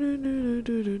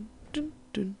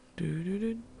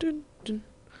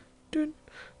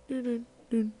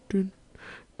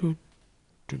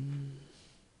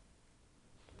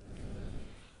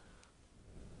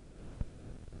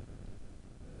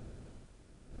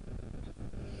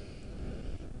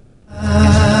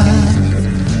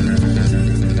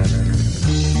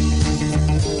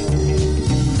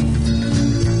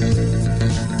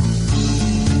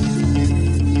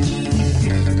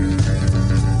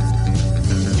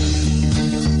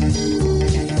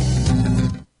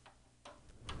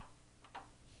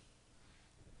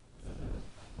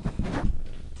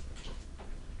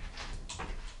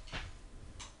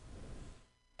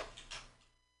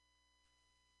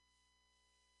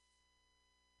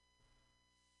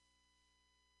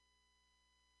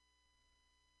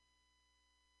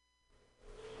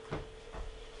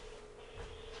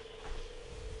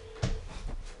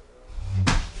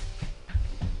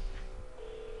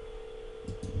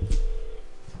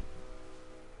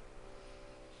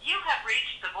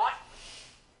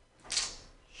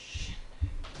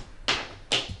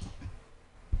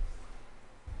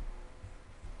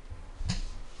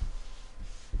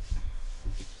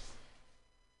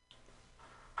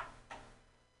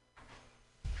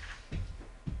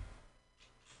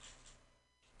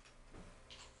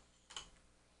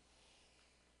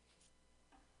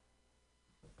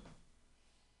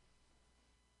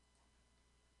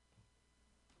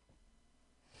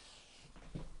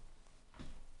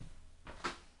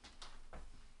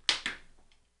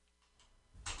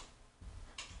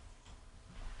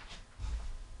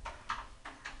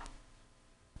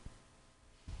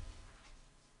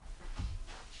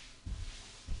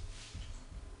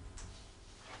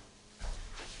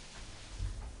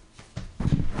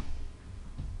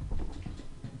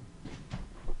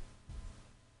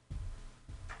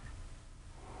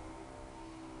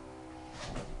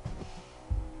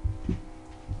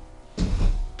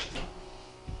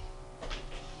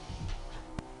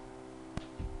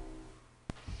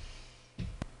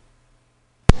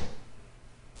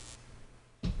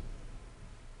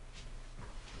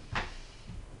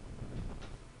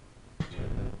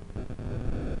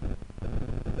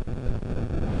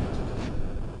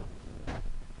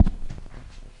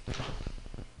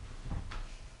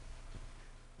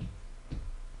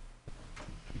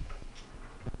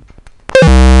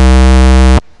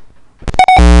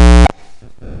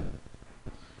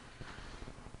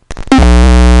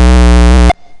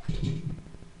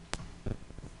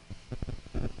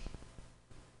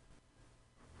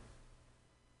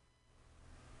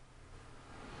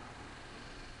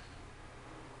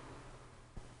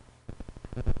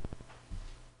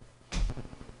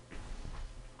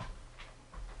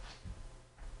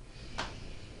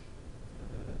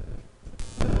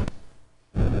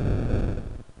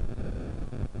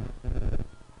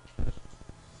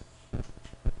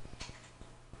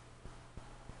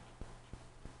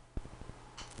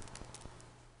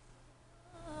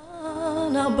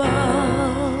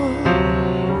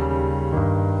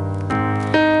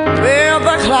Where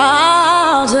the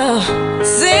clouds of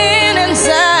sin and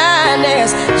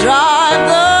sadness drive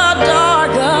the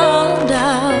dark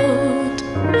doubt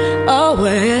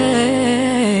away.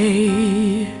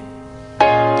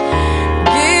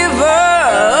 Give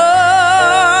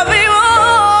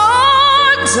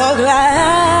everyone so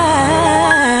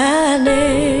gladness.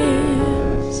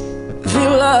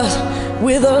 Fill us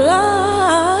with a light.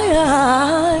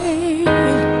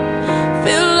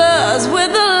 Fill us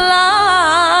with a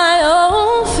light.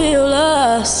 Oh, fill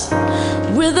us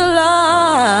with the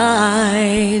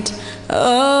light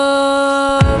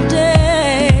of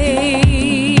day.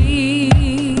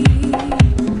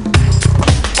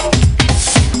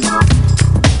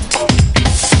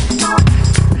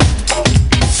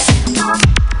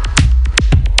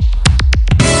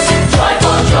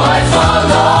 Joyful, joyful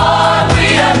Lord, we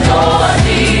adore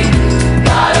thee.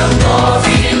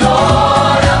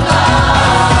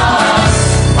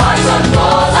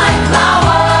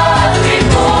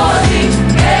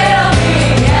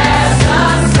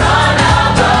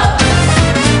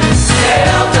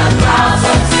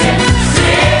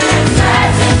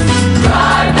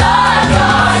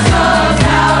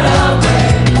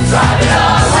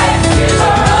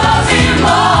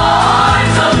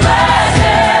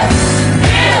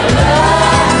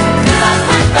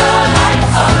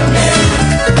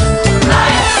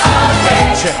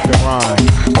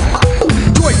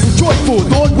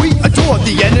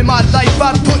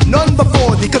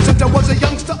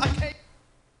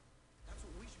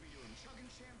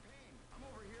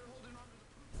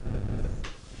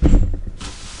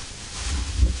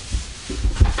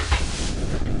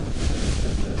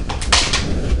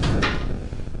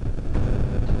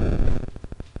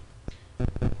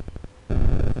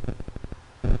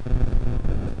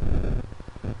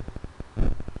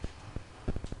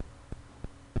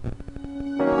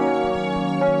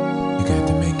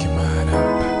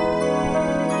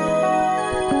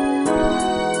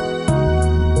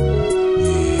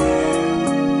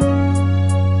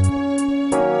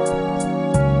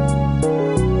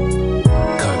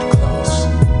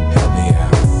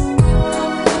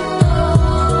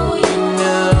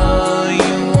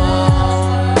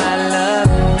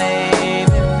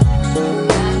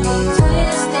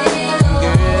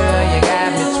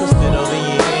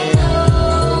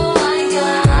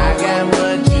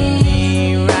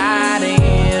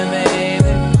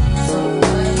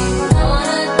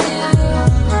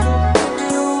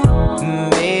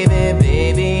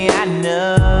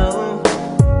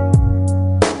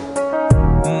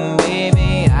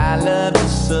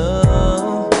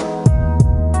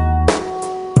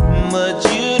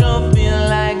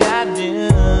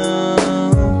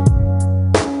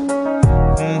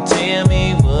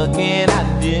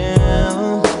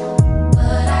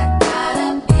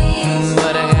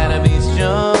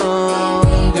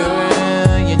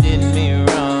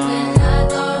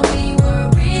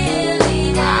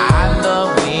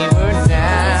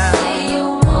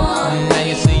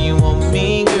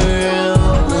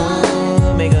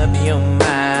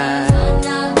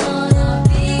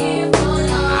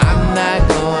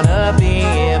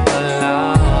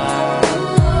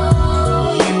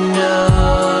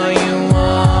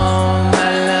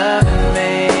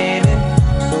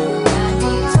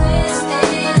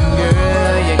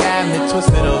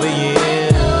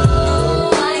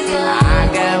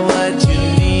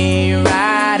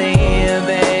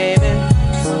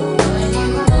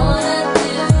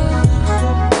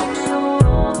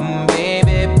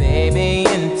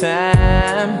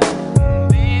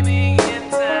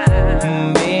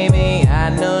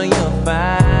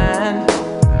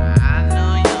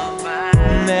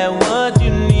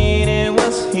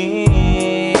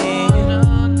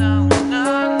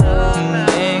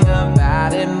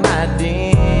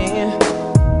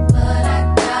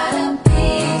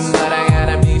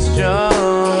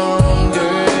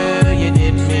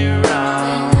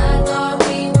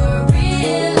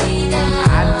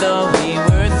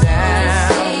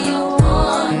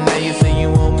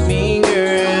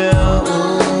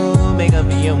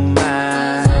 your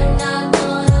mind.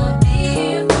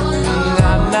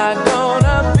 I'm not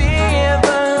gonna be here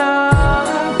for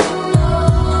long.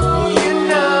 You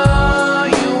know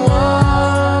you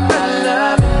want my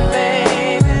love,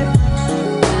 baby.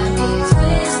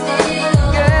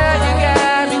 Girl, you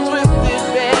got me twisted,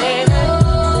 baby.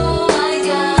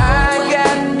 I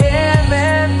got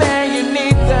everything you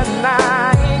need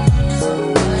tonight.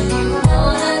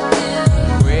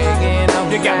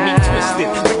 You got me twisted,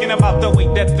 thinking about the way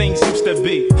that things used to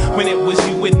be. When it was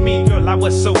you with me, girl, I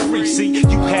was so free. See,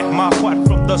 you had my heart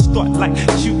from the start like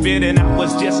Cupid, and I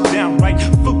was just downright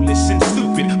foolish and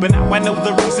stupid. But now I know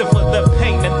the reason for the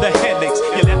pain and the headaches.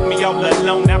 You left me all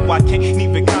alone, now I can't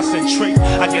even concentrate.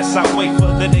 I guess I'll wait for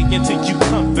the day until you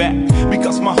come back,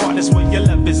 because my heart is where your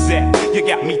love is at. You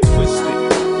got me twisted.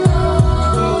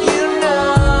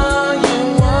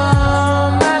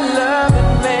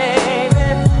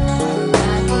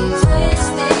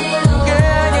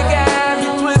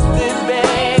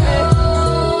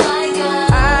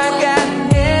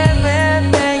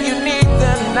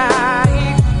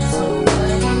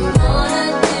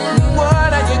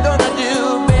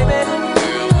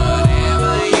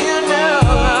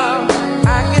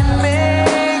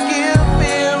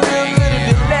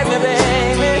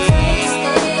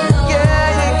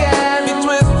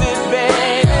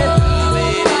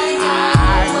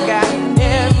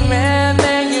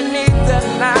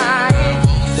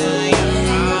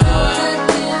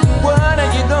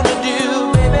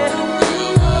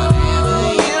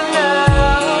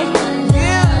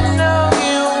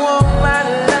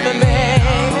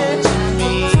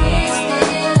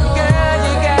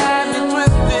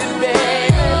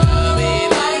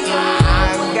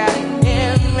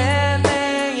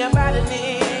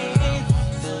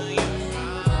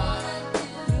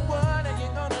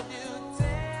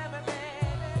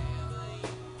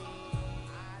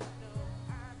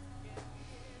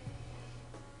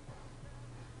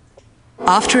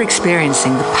 After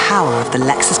experiencing the power of the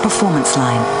Lexus Performance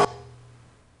line,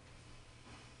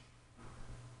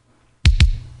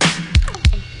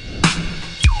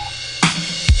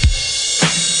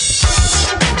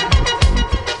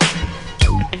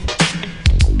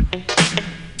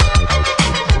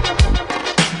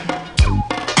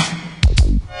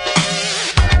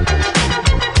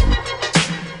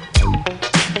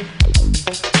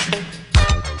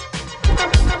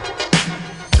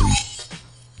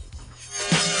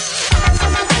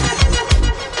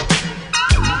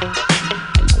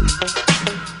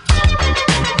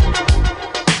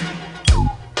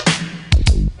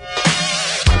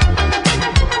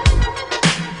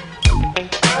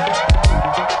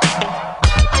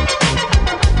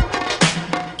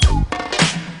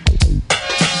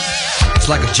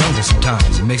 like a jungle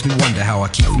sometimes, it makes me wonder how I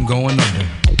keep from going under.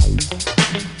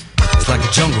 It's like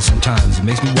a jungle sometimes, it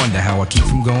makes me wonder how I keep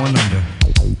from going under.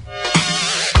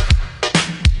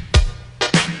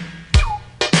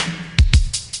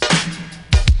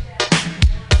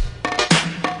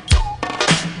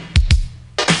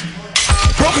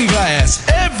 Broken glass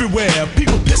everywhere,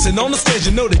 people pissing on the stage,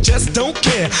 you know they just don't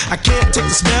care. I can't take the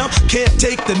smell, can't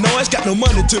take the noise, got no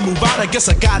money to move out, I guess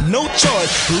I got no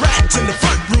choice. Rats in the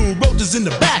front room, roaches in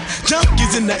the back,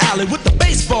 junkies in the alley with the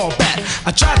baseball bat.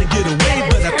 I tried to get away,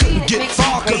 but I couldn't get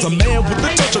far, cause a man with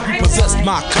a touch of repossessed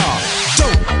my car.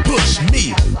 Don't push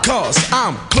me, cause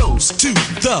I'm close to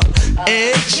the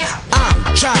edge.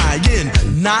 I'm trying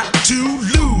not to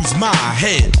lose my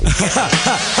head.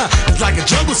 It's like a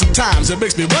jungle sometimes, it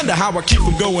makes me wonder how I keep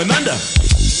from going under.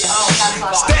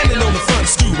 Standing on the front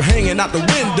stoop, hanging out the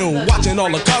window, watching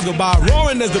all the cars go by,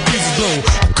 roaring as the breeze is blown.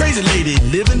 A crazy lady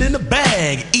living in a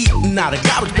bag, eating out of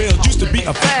garbage pails, used to be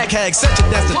a fag hag, such a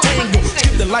dance to tango,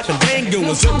 skip the life and dango,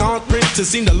 and zircon princess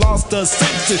seemed to lost her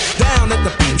senses. Down at the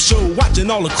peep show,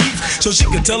 watching all the creeps, so she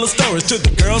could tell her stories to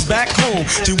the girls back home.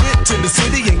 She went to the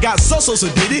city and got so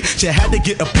did it, she had to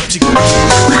get a Pepsi.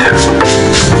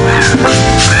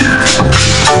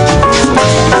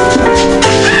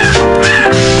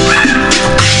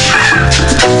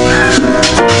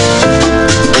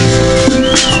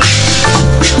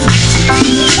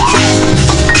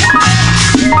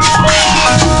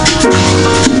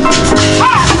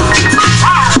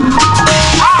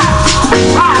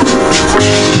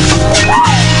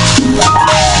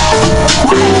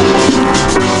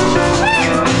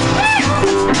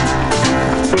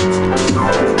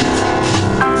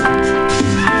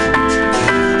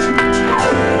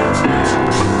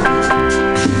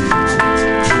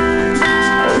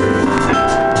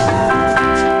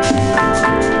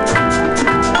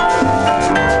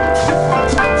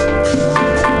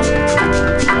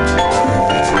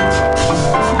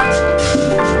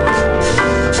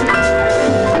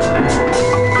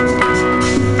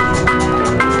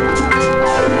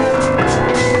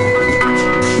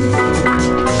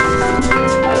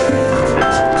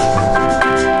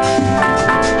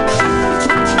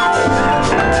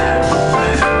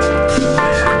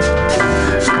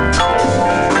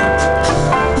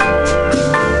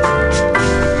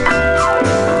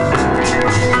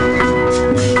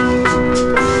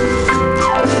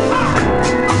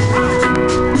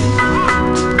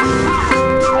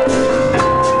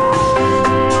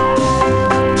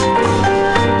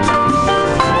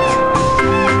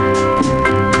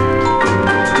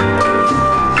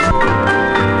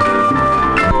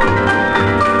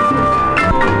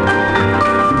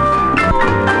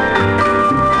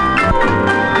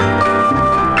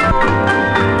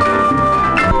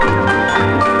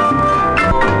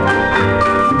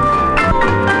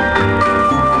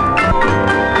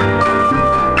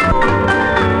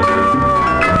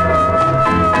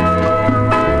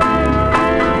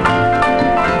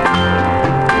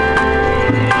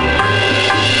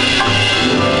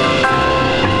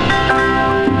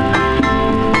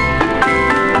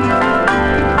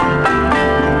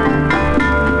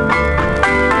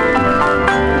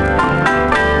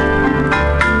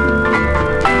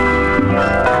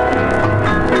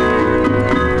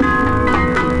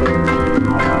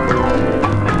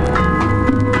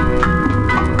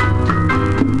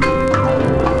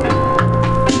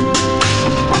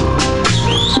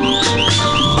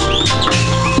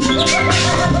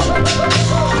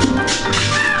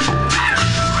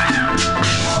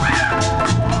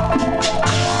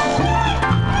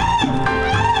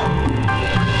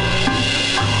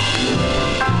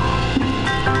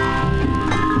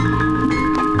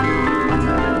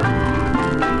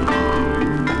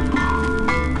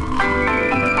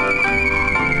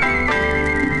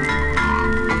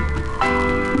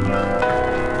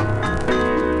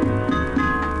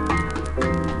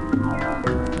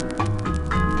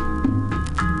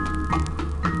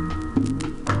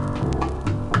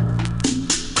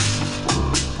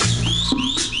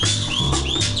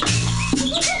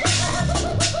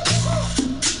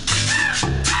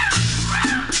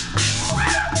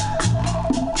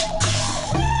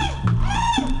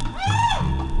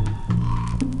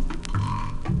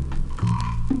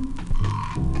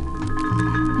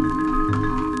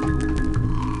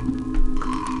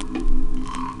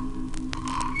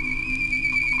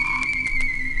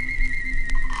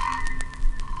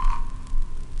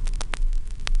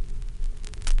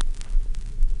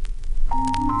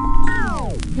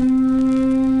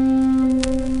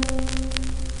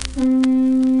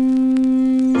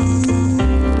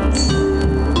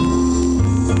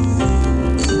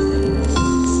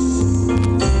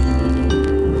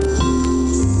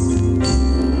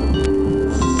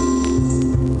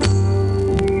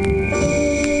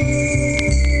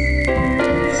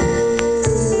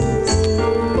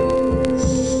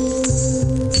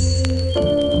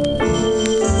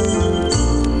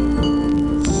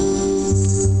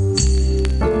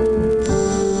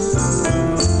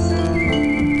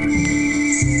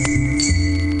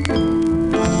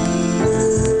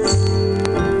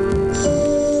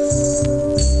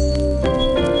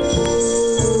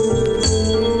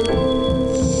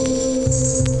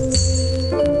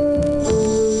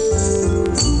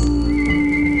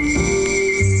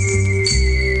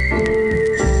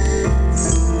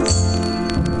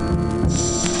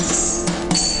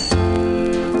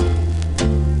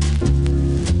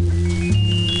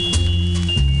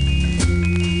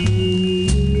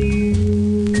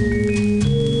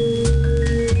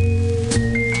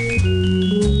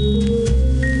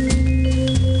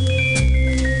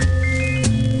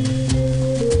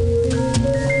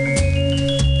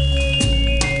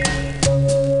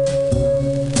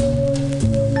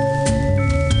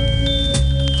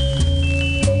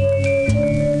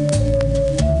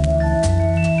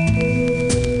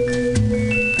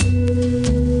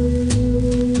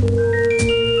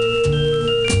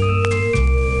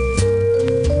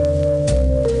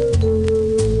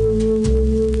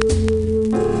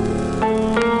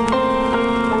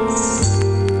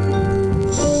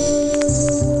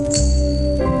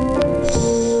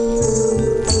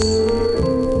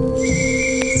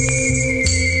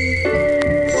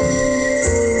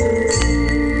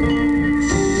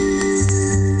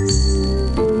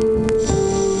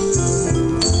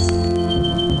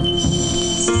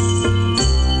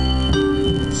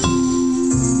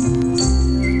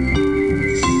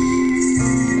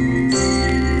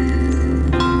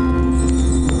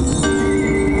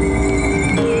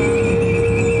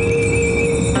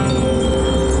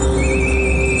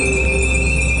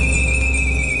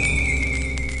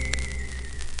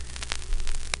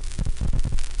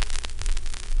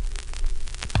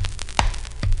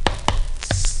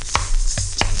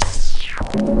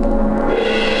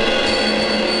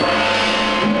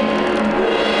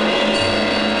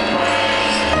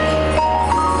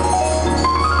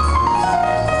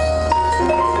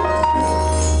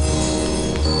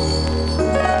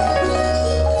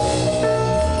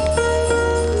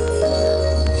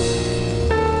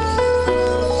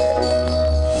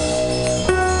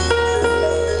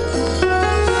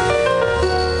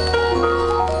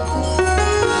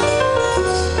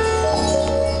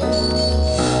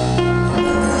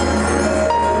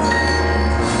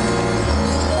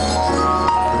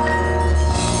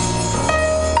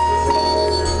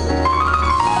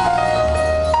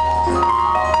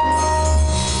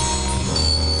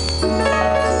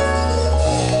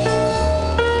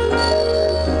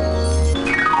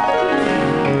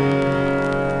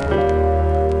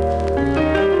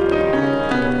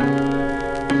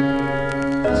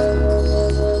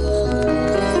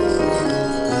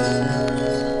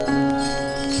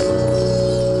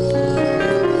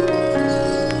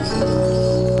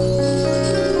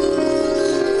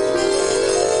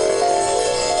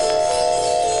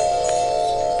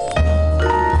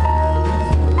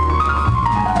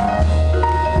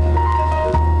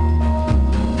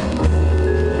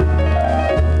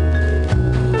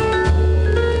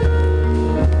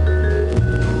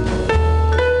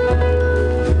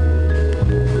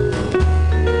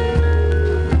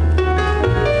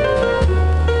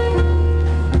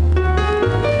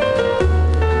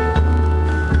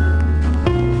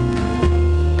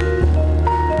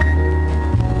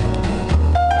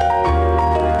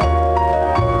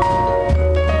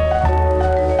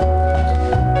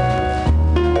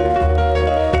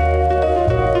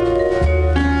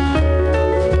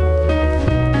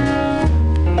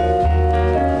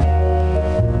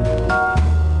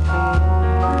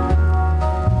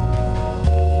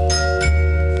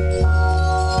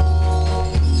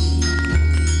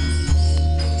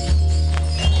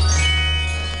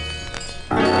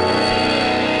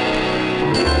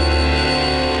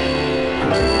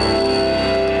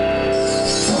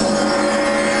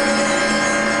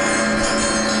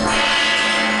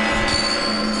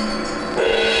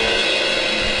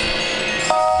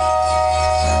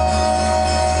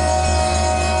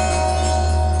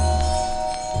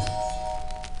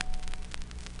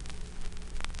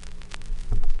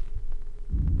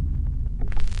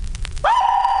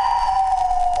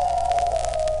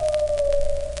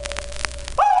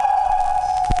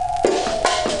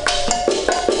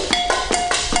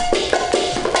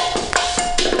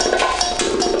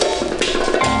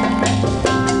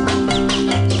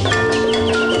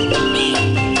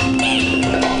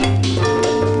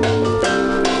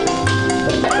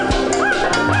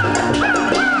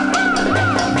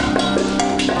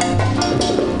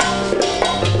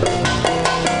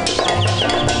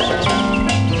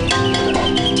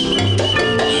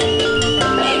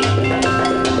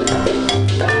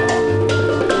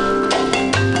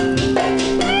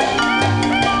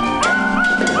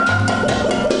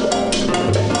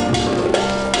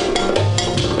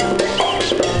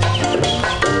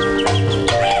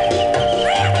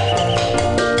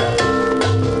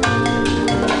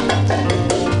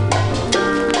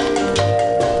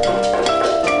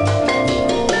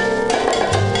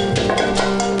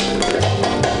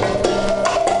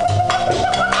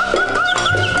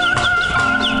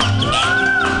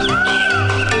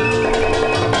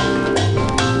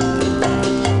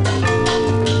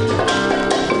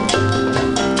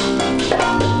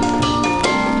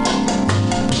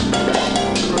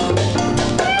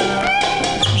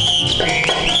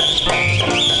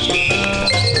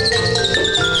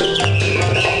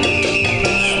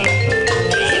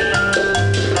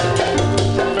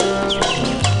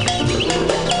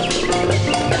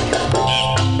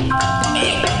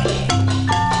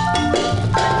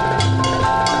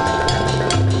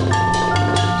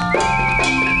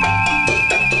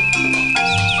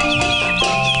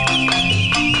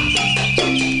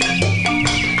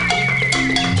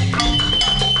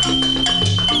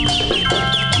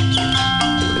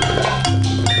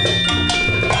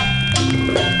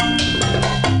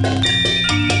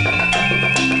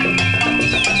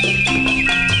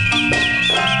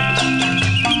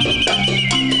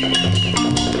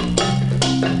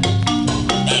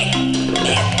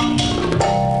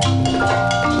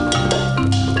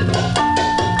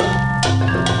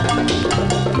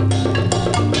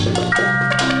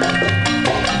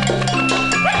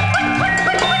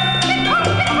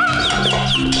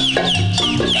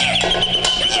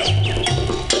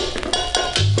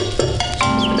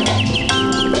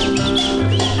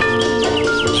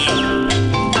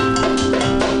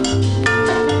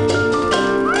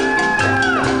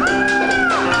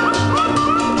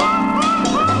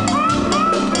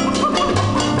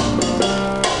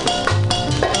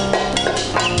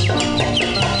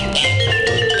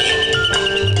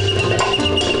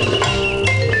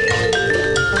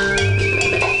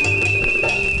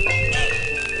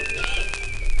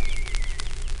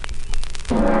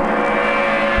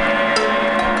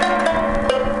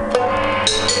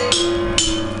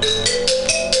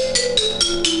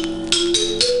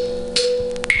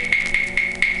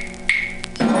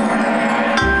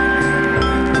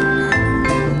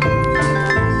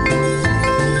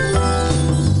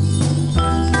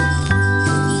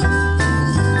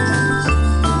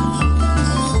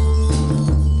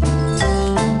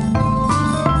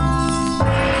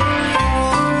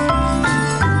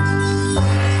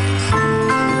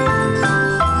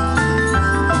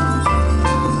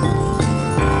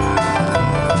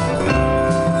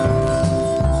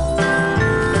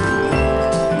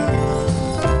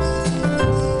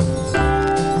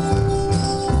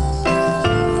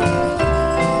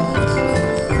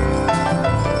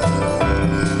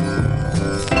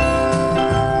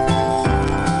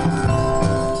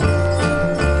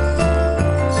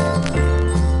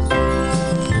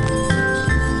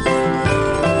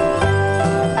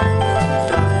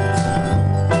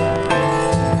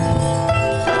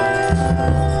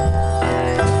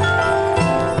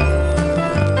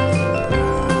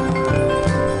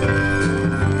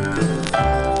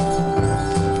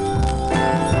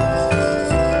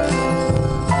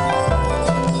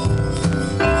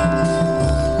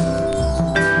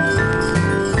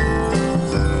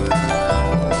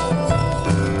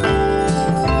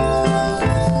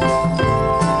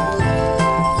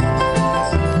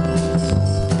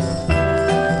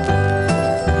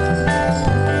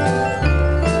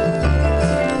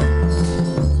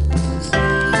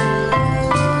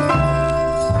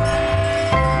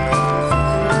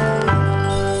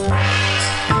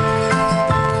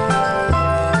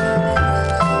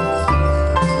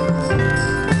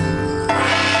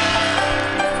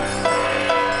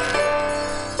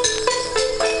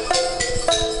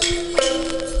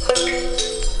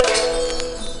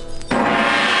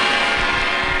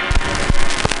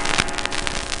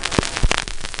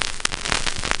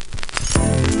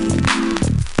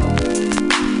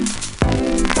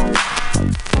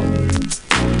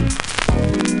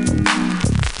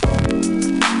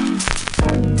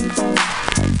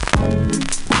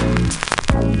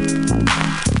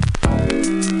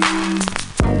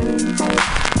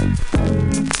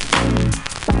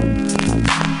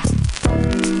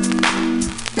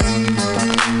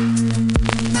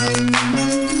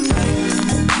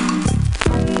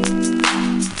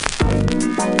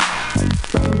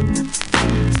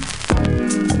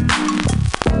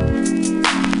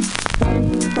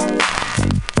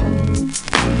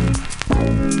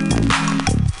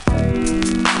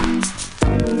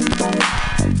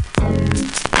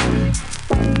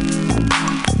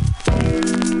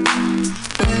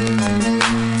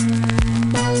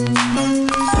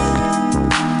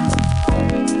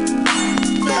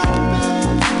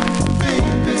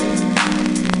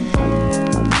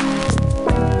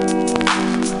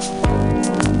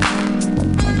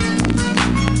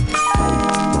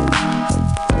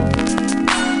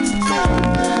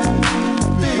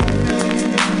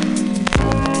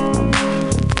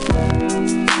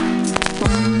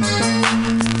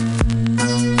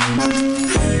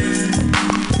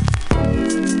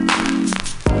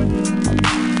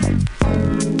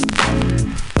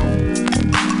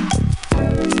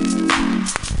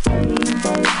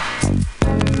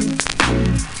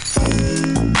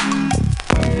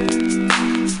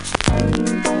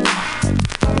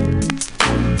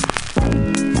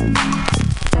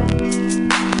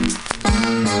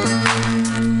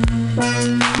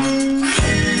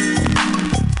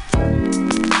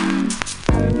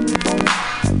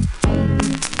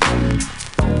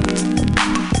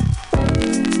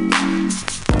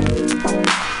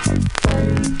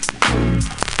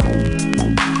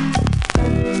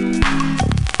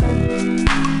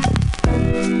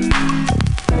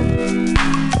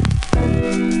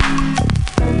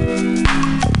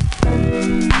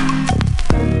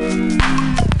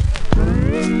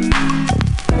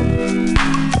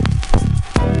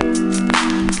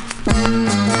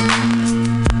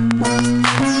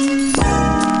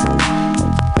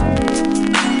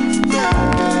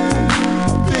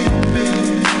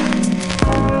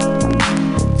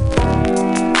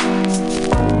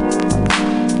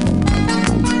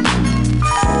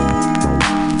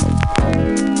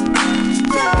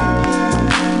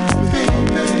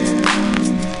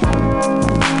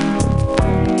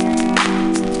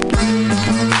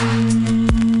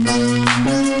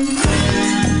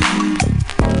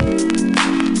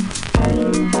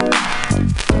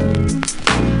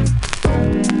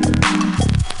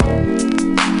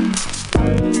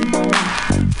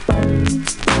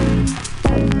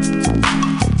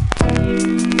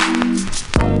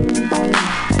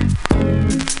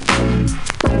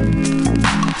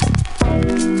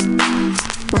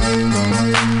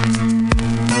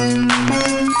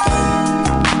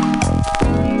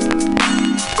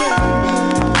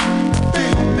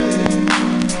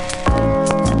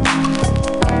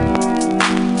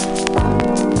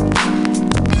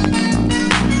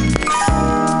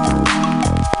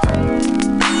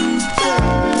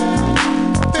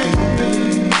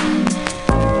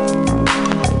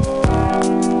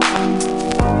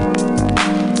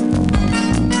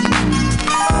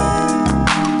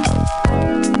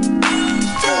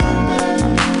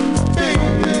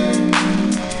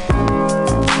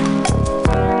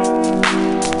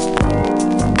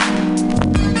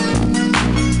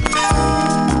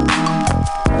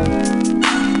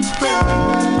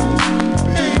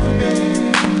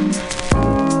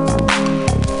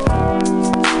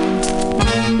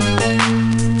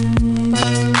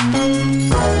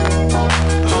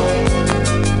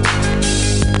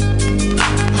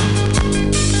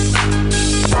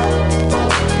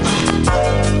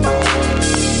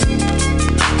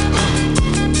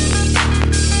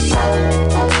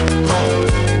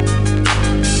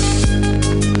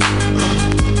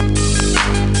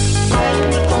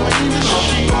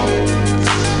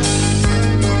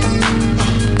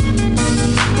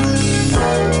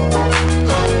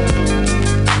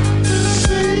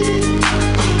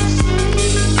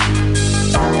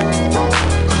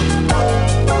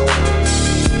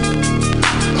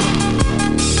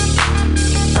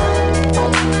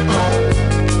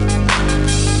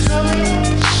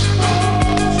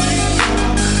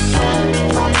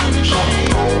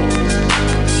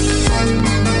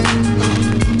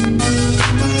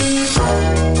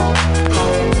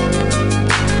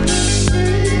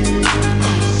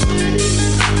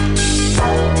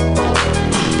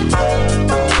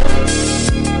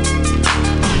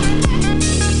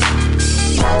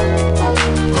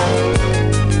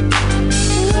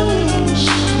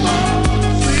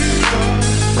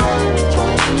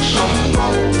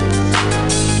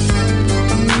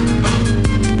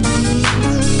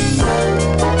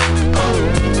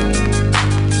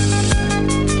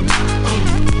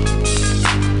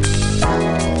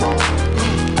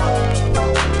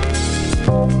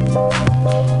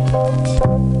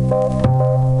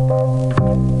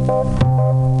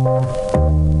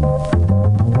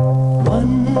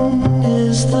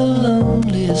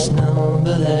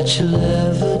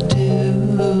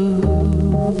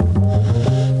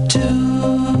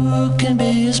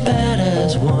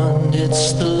 says one,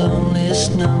 it's the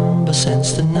loneliest number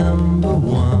since the number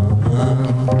one.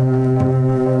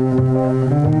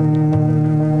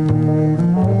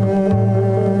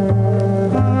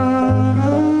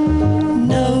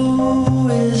 No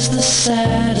is the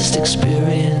saddest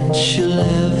experience you'll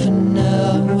ever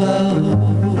know.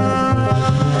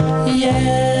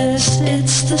 Yes,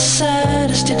 it's the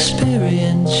saddest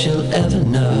experience you'll ever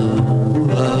know.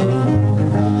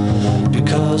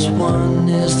 Because one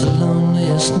is the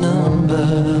loneliest number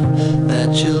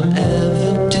that you'll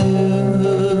ever do.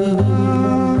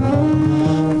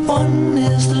 One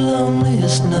is the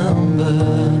loneliest number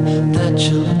that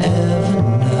you'll ever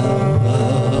know.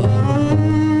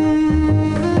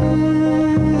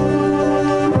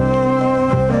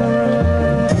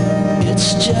 It's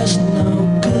just no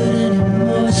good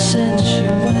anymore since you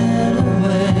went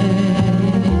away.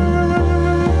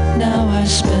 Now I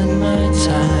spend my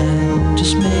time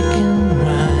just making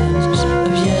rhymes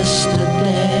of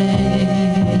yesterday.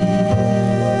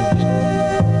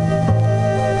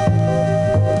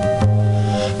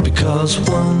 Because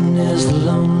one is the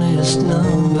loneliest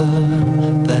number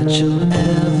that you'll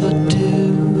ever do.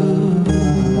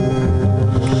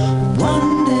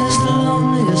 One is the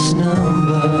loneliest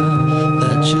number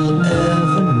that you'll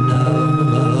ever know.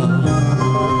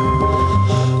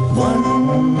 One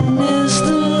is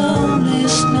the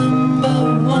loneliest number.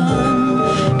 One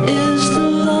is the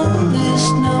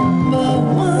loneliest number.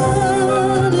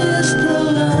 One is the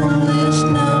loneliest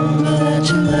number that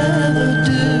you'll ever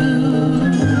do.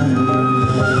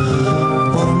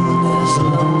 One is the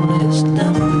loneliest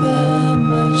number,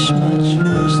 much, much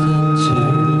worse than two.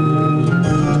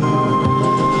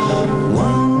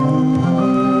 One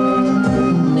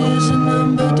is a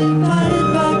number divided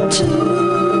by two.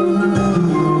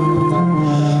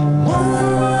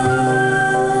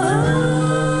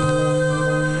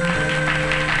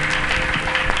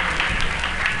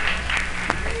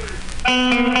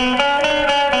 One.